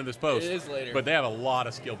 maybe it's even in this post. It is later. But they have a lot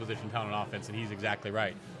of skill position talent on offense, and he's exactly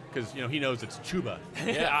right. Because, he knows it's Chuba.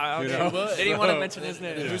 Yeah, Chuba. Didn't want to mention his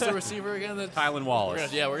name. Who's the receiver again? Tylan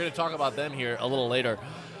Wallace. We're going to talk about them here a little later.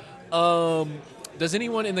 Does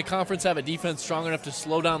anyone in the conference have a defense strong enough to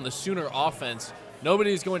slow down the Sooner offense?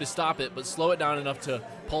 Nobody's going to stop it, but slow it down enough to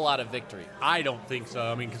pull out a victory. I don't think so.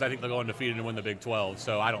 I mean, because I think they'll go undefeated and win the Big 12,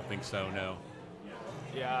 so I don't think so, no.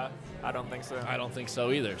 Yeah, I don't think so. I don't think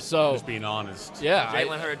so either. So Just being honest. yeah,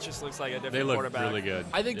 Jalen Hurts just looks like a different They look quarterback. really good.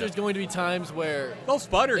 I think there's going to be times where They'll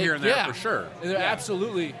sputter here and there yeah, for sure. There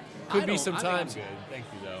absolutely could be some I think I'm times. good. Thank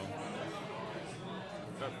you, though.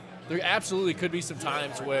 There absolutely could be some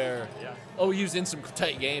times where OU's in some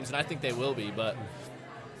tight games, and I think they will be, but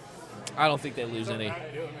I don't think they lose any. I'm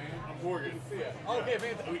Morgan. Okay,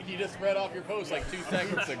 man. You just read off your post like 2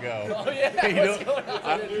 seconds ago. Oh, yeah.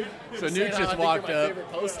 So Newt just walked up,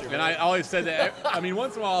 and I always said that. I mean,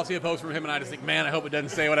 once in a while I'll see a post from him, and I just think, man, I hope it doesn't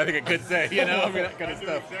say what I think it could say. You know, I mean, that kind of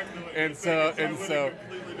stuff. And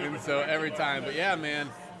so every time. But yeah, man.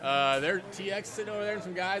 They're TX sitting over there and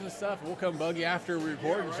some guys and stuff. We'll come bug you after we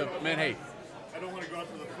record. So, man, hey. I don't want to go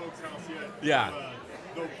out to the folks' house yet. Yeah.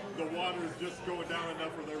 The water is just going down enough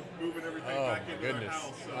where they're moving everything back into their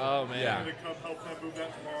house. So Oh, man. Yeah. I'm going to help them move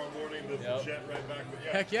that tomorrow morning. The jet right back. But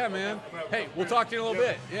yeah. Heck yeah, man. Hey, we'll talk to you in a little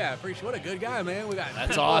bit. Yeah, appreciate. What a good guy, man. We got That's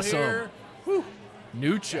people awesome. here. Whew.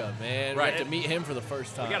 Nucha, man. Right. We got to meet him for the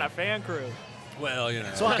first time. We got a fan crew. Well, you know,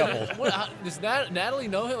 So a couple. does Natalie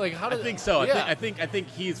know him? Like, how I does think so. Yeah. I think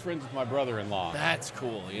he's friends with my brother-in-law. That's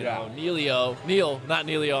cool. You Yeah. know, Neil, not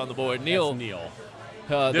Neilio on the board. Neil, That's Neil.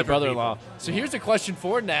 the Different brother-in-law. So here's a question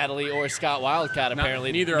for Natalie or Scott Wildcat.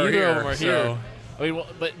 Apparently, neither of are them are here, here. so- I mean,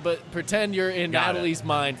 but pretend you're in Got it. Natalie's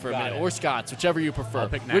mind for a Got minute, it. or Scott's, whichever you prefer. I'll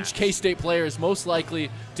pick Which Nats. K-State player is most likely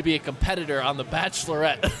to be a competitor on The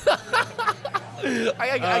Bachelorette?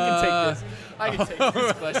 I can take this. I can take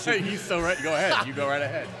this question. He's so right. Go ahead. You go right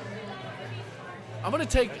ahead. I'm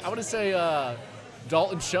gonna say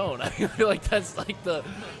Dalton Schoen. I feel like that's like the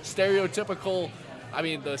stereotypical. I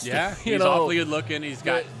mean, Yeah, you he's know, awfully good looking. He's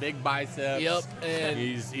got big biceps. Yep, and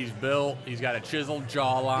he's built. He's got a chiseled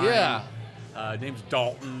jawline. Yeah. Name's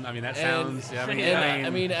Dalton. I mean, that sounds. Yeah, I mean, I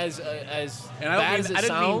mean, as and bad as it I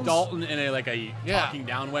didn't mean sounds, Dalton in a Yeah. talking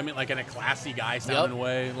down way. I mean like in a classy guy sounding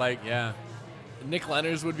way. Like, yeah. Nick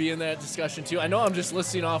Leonard would be in that discussion too. I know I'm just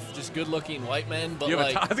listing off just good-looking white men, but You have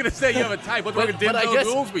like, I was gonna say you have a type. What's wrong with but I Denzel guess-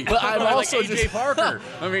 Goolsby? but I'm Like also AJ just- Parker.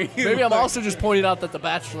 I mean, maybe I'm like- also just pointing out that the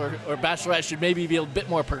Bachelor or Bachelorette should maybe be a bit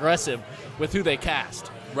more progressive with who they cast.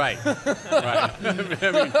 Right. Right.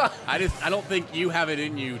 I mean, I don't think you have it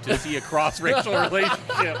in you to see a cross-racial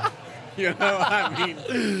relationship. You know, I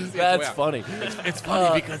mean, That's funny. It's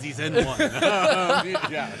funny because he's in one.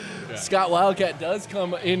 Yeah. Scott Wildcat does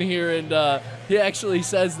come in here, and he actually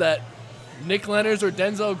says that Nick Leonard or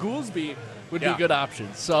Denzel Goolsby would be Yeah. good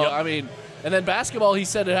options. So, Yep. I mean, and then basketball, he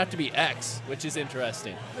said it'd have to be X, which is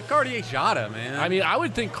interesting. The Cartier Shada, man. I mean, I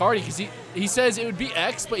would think Cardi, because he says it would be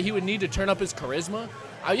X, but he would need to turn up his charisma.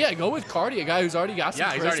 Yeah, go with Cardi, a guy who's already got some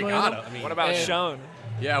charisma. he's already in got him. it. I mean, What about And- Schoen?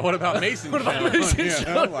 yeah. What about Mason? What about Schoen? Mason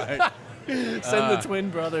You know, Schoen? like, Send the twin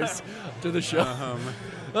brothers to the show.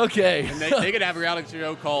 Okay. and they could have a reality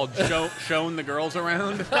show called Showing the Girls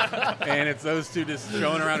Around, and it's those two just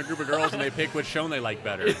showing around a group of girls, and they pick which Shone they like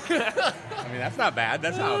better. I mean, that's not bad.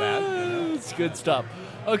 That's not bad. You know? It's good stuff.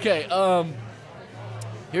 Okay,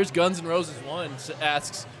 here's Guns N' Roses 1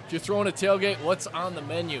 asks, if you're throwing a tailgate, what's on the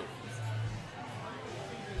menu?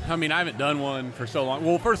 I mean, I haven't done one for so long.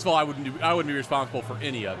 Well, first of all, I wouldn't be responsible for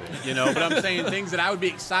any of it, you know. But I'm saying things that I would be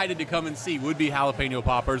excited to come and see would be jalapeno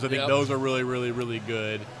poppers. I think Yep. those are really, really, really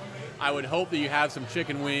good. I would hope that you have some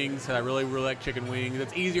chicken wings. I really, really like chicken wings.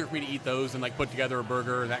 It's easier for me to eat those than like put together a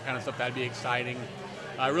burger and that kind of stuff. That'd be exciting.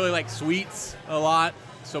 I really like sweets a lot.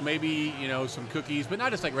 So maybe, you know, some cookies, but not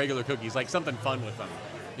just like regular cookies, like something fun with them,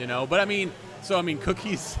 you know. But I mean,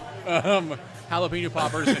 cookies, jalapeno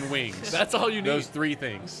poppers, and wings. That's all you need. Those three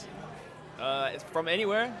things. It's from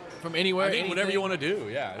anywhere. From anywhere, I think whatever anything? you want to do,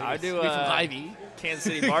 yeah. I do Could be from Hy-Vee. Kansas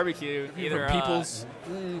City barbecue, either From People's.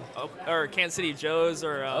 or Kansas City Joe's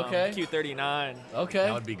or Okay. Q39. Okay.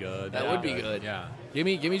 That would be good. That would be good. Yeah. Give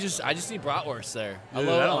me just. I just need bratwurst there. I Dude,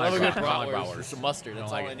 love, I don't I love like a good bratwurst. I don't like bratwurst bratwurst. with some mustard.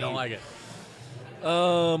 That's all I need. Don't like it.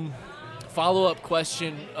 Follow-up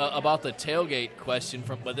question about the tailgate question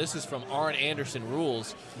but this is from Arn Anderson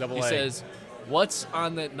Rules. Double he A. says, "What's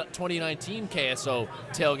on the 2019 KSO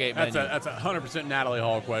tailgate That's menu?" a 100% Natalie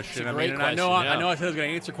Hall question. It's a I great mean, and I know question, I yeah. know I said I was going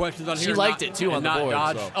to answer questions on She here. liked not- it, too, on and the not board,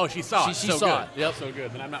 dodge. so. Oh, she saw it. She So saw good. it, yep. So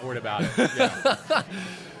good. Then I'm not worried about it. Yeah.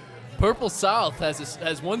 Purple South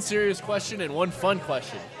has one serious question and one fun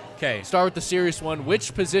question. Okay. Start with the serious one.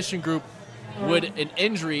 Which position group would an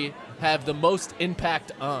injury have the most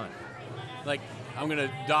impact on? Like, I'm going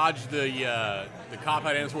to dodge the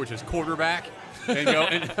cop-out answer, which is quarterback. And go,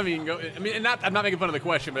 and I'm not making fun of the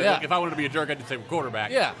question, but Yeah. like, if I wanted to be a jerk, I'd just say quarterback.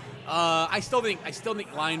 Yeah. I still think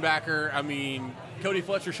linebacker. I mean, Cody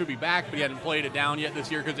Fletcher should be back, but he hadn't played it down yet this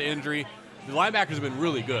year because of injury. The linebackers have been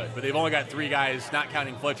really good, but they've only got 3 guys, not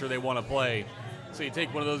counting Fletcher, they want to play. So you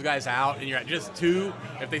take one of those guys out, and you're at just 2.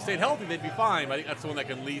 If they stayed healthy, they'd be fine. But I think that's the one that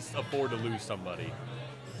can least afford to lose somebody.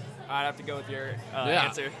 I'd have to go with your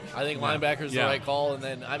answer. I think linebacker's the right call. And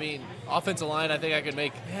then, I mean, offensive line, I think I could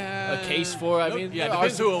make a case for. I mean,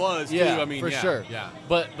 depends who it was, yeah, too. I mean, for sure. Yeah.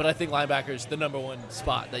 But I think linebacker's the #1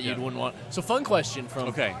 spot that you'd wouldn't want. So, fun question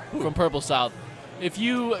from Purple South. If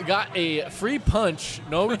you got a free punch,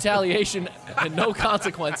 no retaliation, and no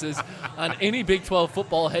consequences on any Big 12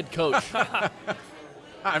 football head coach,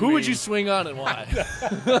 who would you swing on and why?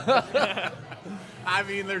 I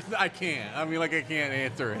mean, I can't. I mean, like, I can't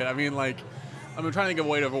answer it. I mean, like, I'm trying to think of a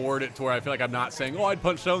way to word it to where I feel like I'm not saying, oh, I'd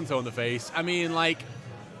punch so-and-so in the face. I mean, like,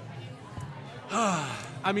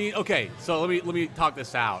 I mean, okay, so let me talk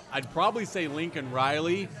this out. I'd probably say Lincoln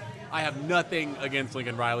Riley. I have nothing against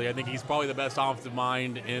Lincoln Riley. I think he's probably the best offensive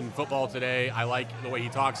mind in football today. I like the way he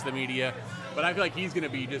talks to the media. But I feel like he's going to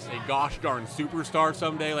be just a gosh darn superstar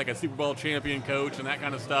someday, like a Super Bowl champion coach and that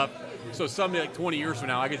kind of stuff. So someday, like 20 years from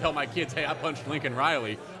now, I could tell my kids, hey, I punched Lincoln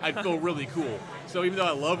Riley. I'd feel really cool. So even though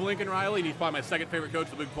I love Lincoln Riley, and he's probably my second favorite coach,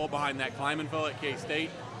 the Big 12 behind that Kleiman fellow at K-State,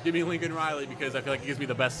 give me Lincoln Riley because I feel like he gives me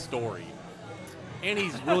the best story. And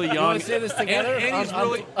he's really young. You want to say this together? And he's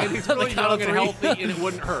really young and healthy, and it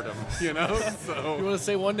wouldn't hurt him, you know? So. You want to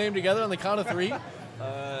say one name together on the count of 3?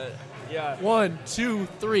 Yeah. 1, 2,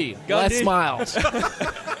 3. Les Miles.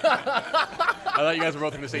 I thought you guys were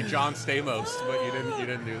both going to say John Stamos, but you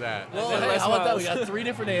didn't do that. Well, hey, how about that? We got 3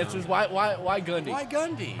 different answers. Why Gundy? Why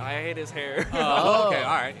Gundy? I hate his hair. Oh, okay,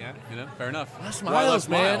 all right, yeah, fair enough. Les Miles,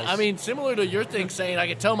 man. I mean, similar to your thing saying, I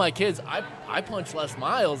could tell my kids, I punched Les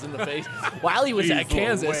Miles in the face while he was at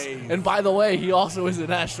Kansas. And by the way, he also is a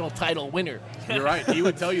national title winner. You're right. He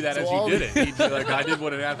would tell you that as you did it. He'd be like, I did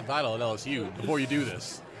win a national title at LSU before you do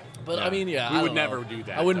this. But I mean, yeah, we would never do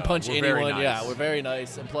that. I wouldn't punch we're anyone. Very nice. Yeah, we're very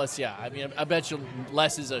nice, and plus, yeah, I mean, I bet you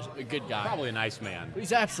Les is a good guy. Probably a nice man. But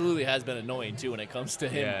he's absolutely has been annoying too when it comes to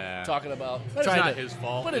him talking about. That's not his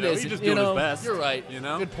fault. But it is. He's just doing his best. You're right. You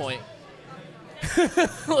know. Good point.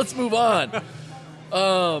 Let's move on.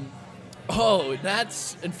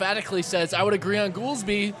 That's emphatically says I would agree on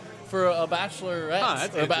Goolsby for a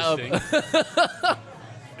bachelorette. That's interesting.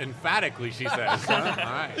 Emphatically, she says. Huh?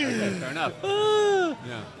 All right. Okay, fair enough.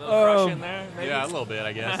 Yeah. A little crush in there, maybe? Yeah, a little bit,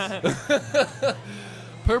 I guess.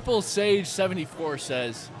 Purple Sage 74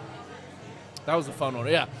 says, that was a fun one.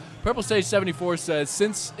 Yeah. Purple Sage 74 says,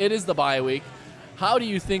 since it is the bye week, how do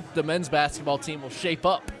you think the men's basketball team will shape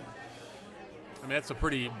up? I mean, that's a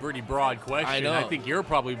pretty broad question. I know. I think you're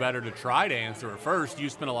probably better to try to answer it first. You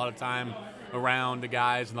spent a lot of time around the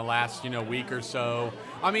guys in the last week or so.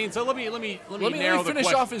 I mean, so let me narrow the question.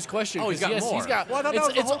 Finish off his question. Oh, he's got more. He's got. Well, I thought that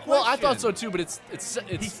was the whole question. Well, I thought so too, but it's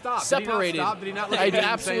he stopped. separated. Did he not? I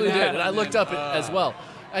absolutely did, and I looked up it as well.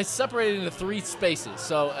 I separated into 3 spaces.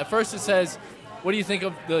 So at first it says, "What do you think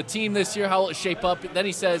of the team this year? How will it shape up?" Then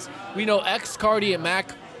he says, "We know X, Cardi, and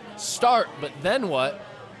Mac start, but then what?"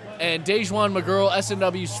 And Dejuan, McGurl,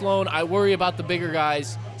 SNW, Sloan, I worry about the bigger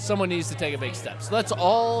guys. Someone needs to take a big step. So that's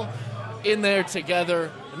all in there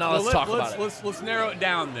together. Now let's talk about it. Let's narrow it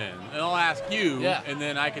down then. And I'll ask you, and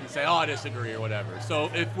then I can say, I disagree or whatever.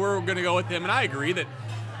 So if we're going to go with him, and I agree that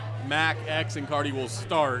Mac, X, and Cardi will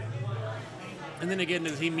start. And then again,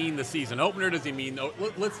 does he mean the season opener? Does he mean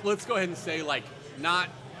let's go ahead and say, like, not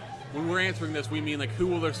when we're answering this, we mean, like, who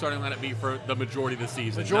will their starting lineup be for the majority of the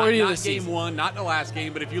season? Not game 1, not the last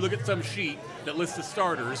game, but if you look at some sheet that lists the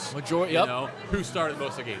starters, who started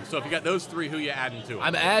most of the games. So if you got those 3, who you adding to it?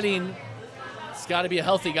 I'm adding. It's got to be a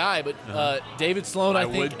healthy guy, but David Sloan, I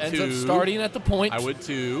think, ends up starting at the point. I would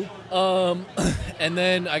too. And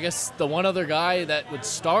then I guess the one other guy that would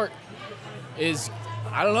start is,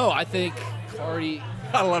 I don't know, I think Cardi.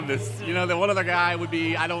 I love this. The one other guy would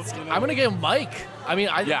be, I'm going to give Mike. I mean,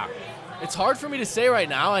 it's hard for me to say right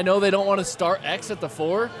now. I know they don't want to start X at the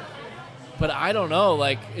 4, but I don't know.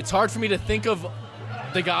 Like, it's hard for me to think of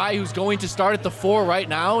the guy who's going to start at the 4 right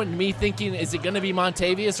now, and me thinking, is it going to be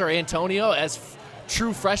Montavious or Antonio as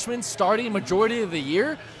true freshmen starting majority of the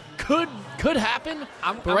year? Could happen,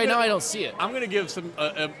 but right now I don't see it. I'm going to give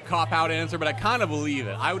a cop-out answer, but I kind of believe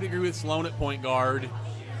it. I would agree with Sloan at point guard,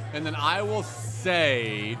 and then I will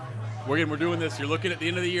say, we're doing this, you're looking at the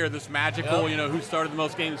end of the year, this magical, who started the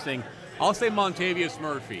most games thing. I'll say Montavious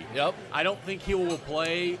Murphy. Yep. I don't think he will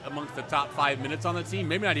play amongst the top 5 minutes on the team,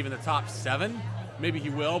 maybe not even the top 7. Maybe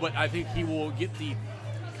he will, but I think he will get the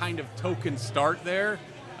kind of token start there.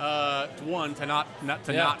 One, to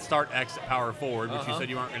not start X at power forward, which you said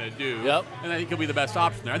you aren't going to do. Yep. And I think he'll be the best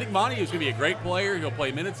option there. I think Monty is going to be a great player. He'll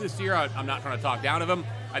play minutes this year. I'm not trying to talk down of him.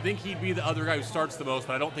 I think he'd be the other guy who starts the most,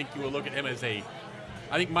 but I don't think you will look at him as I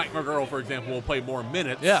think Mike McGurl, for example, will play more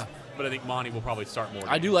minutes. Yeah. but I think Monty will probably start more.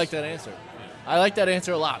 I do like that answer. I like that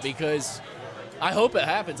answer a lot because I hope it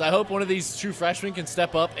happens. I hope one of these true freshmen can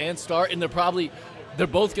step up and start, and they're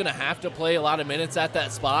both going to have to play a lot of minutes at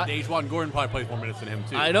that spot. Dejuan Gordon probably plays more minutes than him,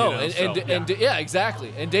 too. I know. Yeah,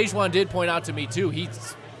 exactly. And Dejuan did point out to me, too,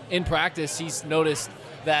 in practice, he's noticed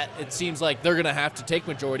that it seems like they're going to have to take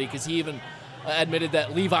majority because he even admitted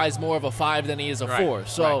that Levi's more of a 5 than he is a 4.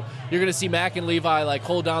 So you're going to see Mac and Levi like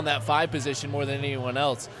hold down that 5 position more than anyone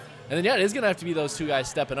else. And then, it is going to have to be those two guys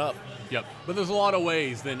stepping up. Yep. But there's a lot of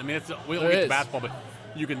ways then. I mean, we don't get to basketball, but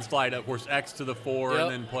you can slide, of course, X to the 4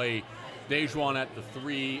 and then play Dejuan at the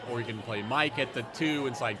 3, or you can play Mike at the 2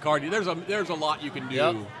 and slide Cardi. There's a lot you can do.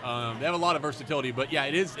 Yep. They have a lot of versatility. But, yeah,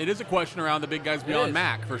 it is a question around the big guys beyond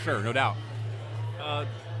Mac, for sure, no doubt.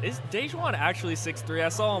 Is Dejuan actually 6'3"? I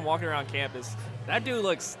saw him walking around campus. That dude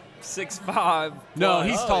looks 6'5". No,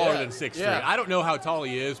 he's taller than 6'3". Yeah. I don't know how tall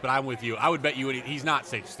he is, but I'm with you. I would bet you he's not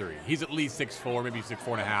 6'3". He's at least 6'4", maybe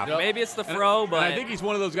 6'4.5". Yep. Maybe it's the fro, but I think he's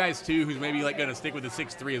one of those guys too who's maybe like going to stick with the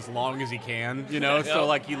 6'3" as long as he can. So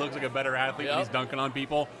like he looks like a better athlete when he's dunking on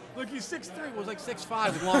people. Look, he's 6'3", was like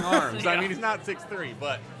 6'5" with long arms. I mean, he's not 6'3",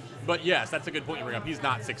 but yes, that's a good point you bring up. He's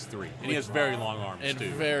not 6'3", and he has very long arms and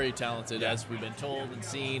too. Very talented, as we've been told and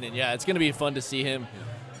seen. And it's going to be fun to see him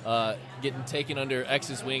getting taken under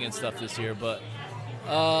X's wing and stuff this year. But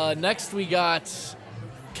next we got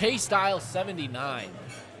K-Style79.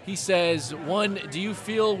 He says, 1, do you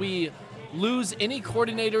feel we lose any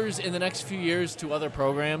coordinators in the next few years to other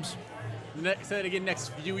programs? Say that again. Next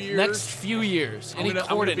few years. Next few years. Any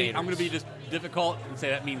coordinators? I'm going to be just difficult and say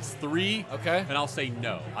that means 3. Okay. And I'll say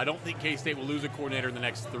no. I don't think K-State will lose a coordinator in the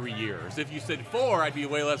next 3 years. If you said 4, I'd be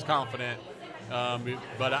way less confident.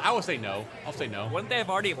 But I will say no. I'll say no. Wouldn't they have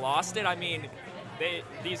already lost it? I mean,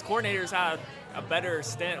 these coordinators had a better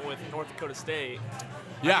stint with North Dakota State.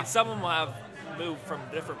 Yeah. I mean, some of them have moved from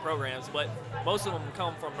different programs, but most of them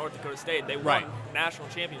come from North Dakota State. They won national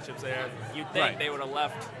championships there. You'd think they would have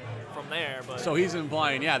left from there, but so he's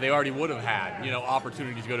implying, they already would have had,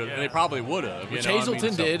 opportunities to go to. They probably would have. Which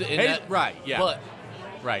Hazelton did.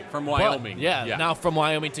 From Wyoming. Now from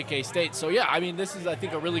Wyoming to K-State. So I mean, this is I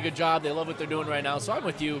think a really good job. They love what they're doing right now. So I'm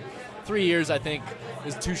with you. 3 years I think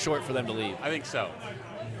is too short for them to leave. I think so.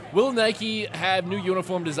 Will Nike have new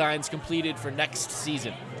uniform designs completed for next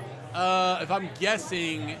season? If I'm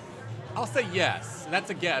guessing, I'll say yes. That's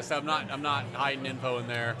a guess. I'm not hiding info in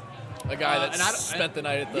there. A guy that spent the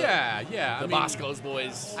night at the Bosco's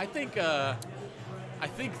boys. I think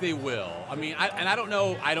they will. I mean, I don't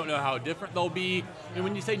know how different they'll be. I mean,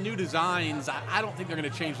 when you say new designs, I don't think they're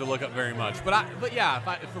going to change the look up very much. But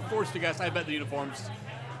if we're forced to guess, I bet the uniforms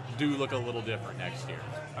do look a little different next year.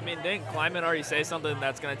 I mean, didn't Kleiman already say something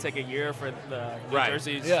that's going to take a year for the new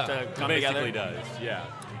jerseys to come together? It basically does. Yeah.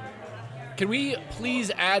 Can we please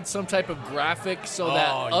add some type of graphic so that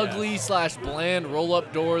ugly/bland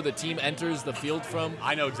roll-up door the team enters the field from?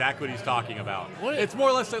 I know exactly what he's talking about. It's more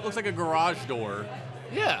or less, it looks like a garage door.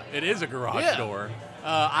 Yeah. It is a garage door.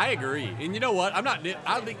 I agree. And you know what?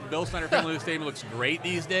 I think Bill Snyder Family Stadium looks great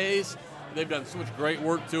these days. They've done so much great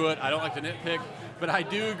work to it. I don't like to nitpick, but I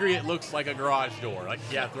do agree it looks like a garage door. Like,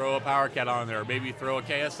 throw a Power Cat on there, or maybe throw a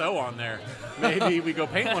KSO on there. Maybe we go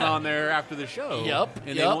paint one on there after the show.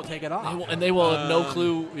 And they won't take it off. They will have no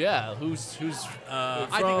clue, who's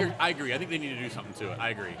I agree. I think they need to do something to it.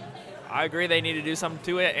 I agree they need to do something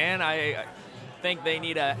to it, and I think they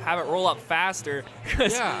need to have it roll up faster.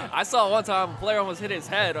 Because I saw one time a player almost hit his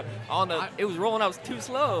head on it was rolling up too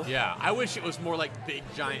slow. Yeah, I wish it was more like big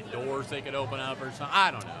giant doors they could open up or something. I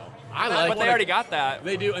don't know. But they already got that.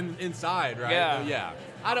 They do inside, right? Yeah.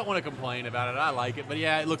 I don't want to complain about it. I like it, but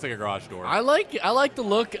it looks like a garage door. I like the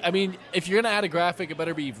look. I mean, if you're gonna add a graphic, it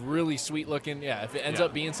better be really sweet looking. Yeah. If it ends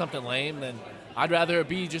up being something lame, then I'd rather it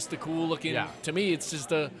be just the cool looking. Yeah. To me, it's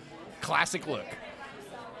just a classic look.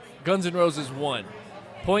 Guns N' Roses 1.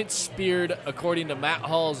 Points speared according to Matt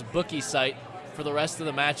Hall's bookie site for the rest of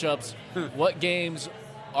the matchups. What games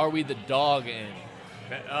are we the dog in?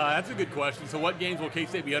 That's a good question. So what games will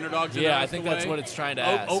K-State be underdogs in? Yeah, I think that's what it's trying to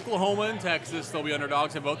ask. Oklahoma and Texas, they'll be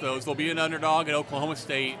underdogs in both those. They'll be an underdog at Oklahoma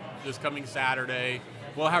State this coming Saturday.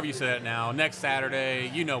 Well, however you say that now. Next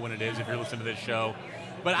Saturday, you know when it is if you're listening to this show.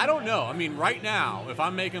 But I don't know. I mean, right now, if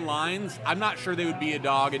I'm making lines, I'm not sure they would be a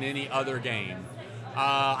dog in any other game.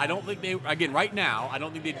 I don't think right now, I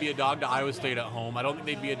don't think they'd be a dog to Iowa State at home. I don't think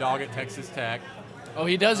they'd be a dog at Texas Tech. Oh,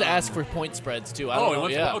 he does ask for point spreads, too. I don't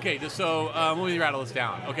know. Okay, so let me rattle this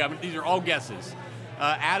down. Okay, these are all guesses.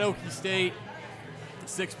 At Okie State,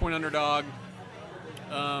 6-point underdog.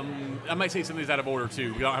 I might say some of these out of order,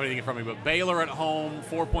 too. We don't have anything in front of me. But Baylor at home,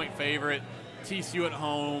 4-point favorite. TCU at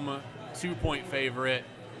home, 2-point favorite.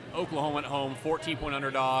 Oklahoma at home, 14-point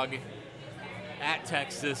underdog. At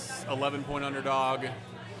Texas, 11-point underdog.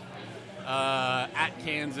 At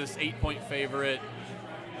Kansas, 8-point favorite.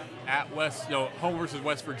 At home versus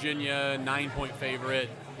West Virginia, 9-point favorite.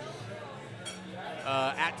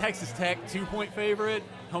 At Texas Tech, 2-point favorite.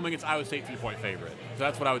 Home against Iowa State, 3-point favorite. So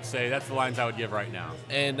that's what I would say. That's the lines I would give right now.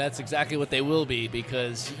 And that's exactly what they will be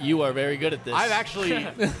because you are very good at this. I've actually,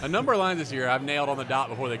 a number of lines this year I've nailed on the dot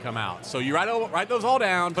before they come out. So you write those all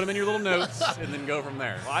down, put them in your little notes, and then go from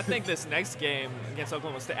there. Well, I think this next game against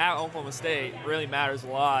Oklahoma State, at Oklahoma State, really matters a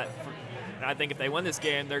lot. And I think if they win this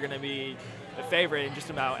game, they're going to be the favorite in just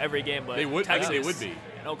about every game. But Texas they would be.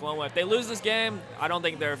 And Oklahoma, if they lose this game, I don't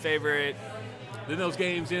think they're a favorite. In those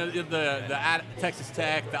games, the at Texas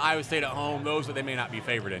Tech, the Iowa State at home, those that they may not be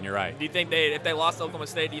favored in. You're right. Do you think if they lost to Oklahoma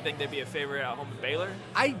State, do you think they'd be a favorite at home in Baylor?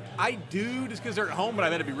 I do just because they're at home, but I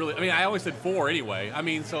bet it'd be really. I mean, I always said 4 anyway. I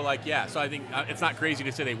mean, so So I think it's not crazy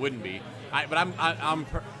to say they wouldn't be. But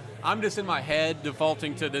I'm just in my head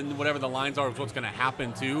defaulting to then whatever the lines are of what's going to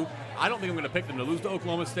happen too. I don't think I'm going to pick them to lose to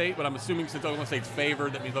Oklahoma State, but I'm assuming since Oklahoma State's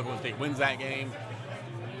favored, that means Oklahoma State wins that game.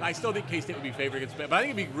 I still think K-State would be favored against, but I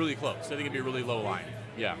think it'd be really close. I think it'd be a really low line.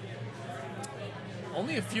 Yeah.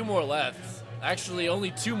 Only a few more left. Actually, only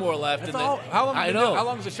 2 more left. That's all. How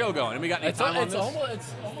long is the show going? And we got any time on this?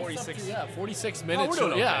 It's 46. 46 minutes. We're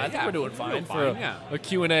doing okay. I think we're doing fine for a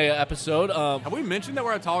Q&A episode. Have we mentioned that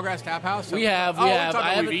we're at Tallgrass Tap House? We have.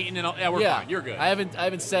 We've eaten and we're fine. You're good. I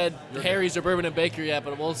haven't said Harry's or Bourbon and Baker yet,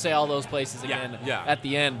 but we'll say all those places again at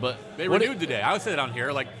the end. But they renewed today. I would say that on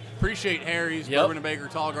here. Appreciate Harry's, Bourbon and Baker,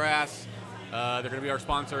 Tallgrass. They're going to be our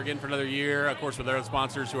sponsor again for another year. Of course, with their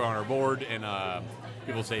sponsors who are on our board, and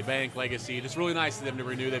People State Bank, Legacy. Just really nice of them to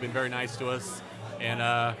renew. They've been very nice to us.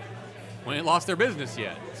 And we ain't lost their business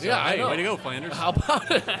yet. So, hey, way to go, Flanders. How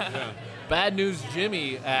about it? Bad News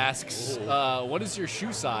Jimmy asks, what is your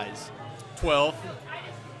shoe size? 12.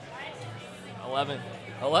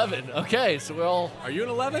 11. Okay, so we're all... Are you an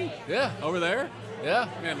 11? Yeah. Over there? Yeah.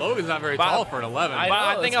 Man, Logan's not very tall for an 11.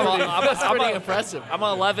 I think that's pretty impressive. I'm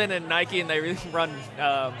an 11 in Nike, and they really run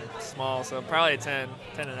small, so probably a 10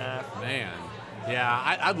 and a half. Man.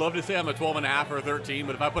 Yeah, I'd love to say I'm a 12 and a half or a 13,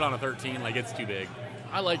 but if I put on a 13, it's too big.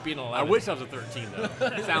 I like being 11. I wish I was a 13, though.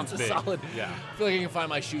 It sounds big. Solid. Yeah. I feel like I can find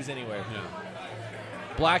my shoes anywhere. Yeah.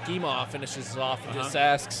 Black Emaw finishes off and just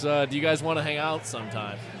asks, do you guys want to hang out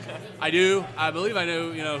sometime? I do. I believe I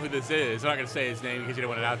know who this is. I'm not going to say his name because you don't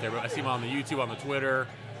want it out there, but I see him on the YouTube, on the Twitter.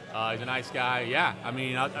 He's a nice guy. Yeah, I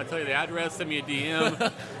mean, I'll tell you the address. Send me a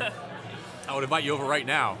DM. I would invite you over right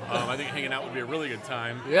now. I think hanging out would be a really good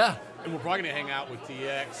time. Yeah. And we're probably going to hang out with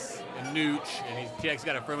TX and Nooch, and TX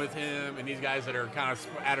got a friend with him, and these guys that are kind of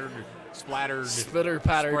splattered.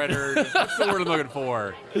 Spitter-pattered. Spreadered. What's the word I'm looking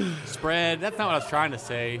for? Spread. That's not what I was trying to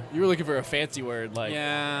say. You were looking for a fancy word,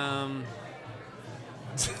 Yeah.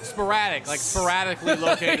 Sporadic, sporadically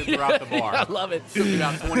located throughout the bar. I love it. Took me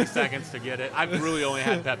about 20 seconds to get it. I've really only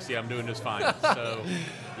had Pepsi. I'm doing just fine. So,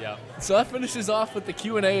 yeah. So that finishes off with the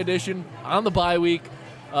Q&A edition on the bye week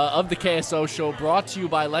of the KSO Show, brought to you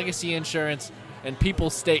by Legacy Insurance and People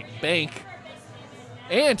State Bank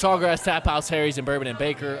and Tallgrass Tap House, Harry's, and Bourbon and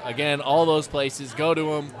Baker. Again, all those places. Go to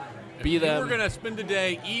them. Be them. We're going to spend the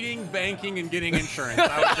day eating, banking, and getting insurance.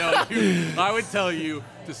 I would tell you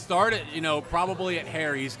to start at, probably at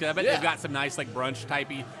Harry's, because I bet they've got some nice, brunch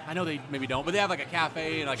typey. I know they maybe don't, but they have, a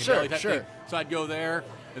cafe and, a deli type thing. So I'd go there,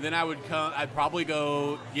 and then I'd probably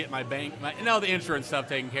go get my the insurance stuff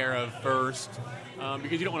taken care of first,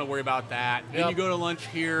 because you don't want to worry about that. Then you go to lunch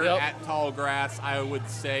here at Tallgrass, I would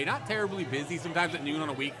say. Not terribly busy, sometimes at noon on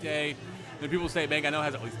a weekday. Then People State Bank, I know,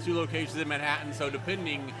 has at least 2 locations in Manhattan, so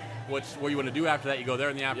depending what you want to do after that, you go there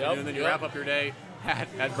in the afternoon, and then you wrap up your day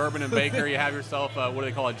at Bourbon and Baker. You have yourself, what do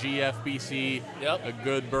they call, a GFBC, a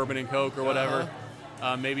good bourbon and Coke or whatever.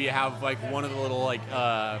 Maybe you have, one of the little,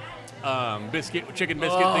 chicken biscuit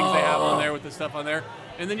things they have on there with the stuff on there.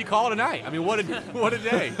 And then you call it a night. I mean, what a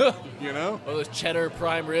day, Oh, those cheddar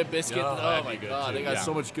prime rib biscuits. Oh my God. Too. They got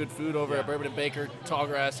so much good food over at Bourbon and Baker,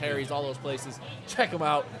 Tallgrass, Harry's, all those places. Check them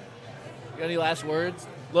out. Got any last words?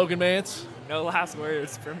 Logan Mance? No last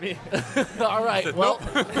words for me. All right, well,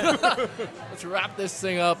 let's wrap this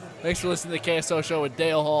thing up. Thanks for listening to the KSO Show with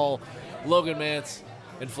Dale Hall, Logan Mance,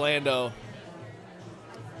 and Flando.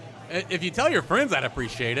 If you tell your friends, I'd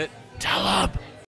appreciate it. Tell them.